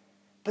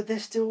 But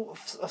there's still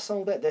a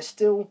soul there. There's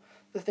still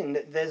the thing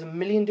that there's a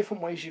million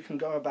different ways you can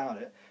go about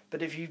it.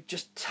 But if you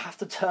just have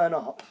to turn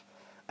up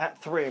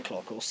at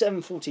 3:00 or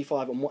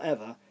 7:45 and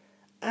whatever,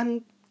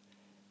 and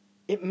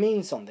it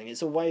means something.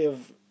 It's a way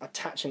of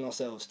attaching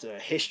ourselves to a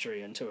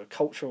history and to a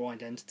cultural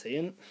identity.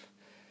 And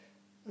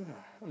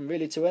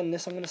really, to end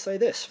this, I'm going to say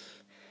this.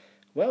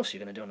 What else are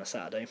you going to do on a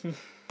Saturday?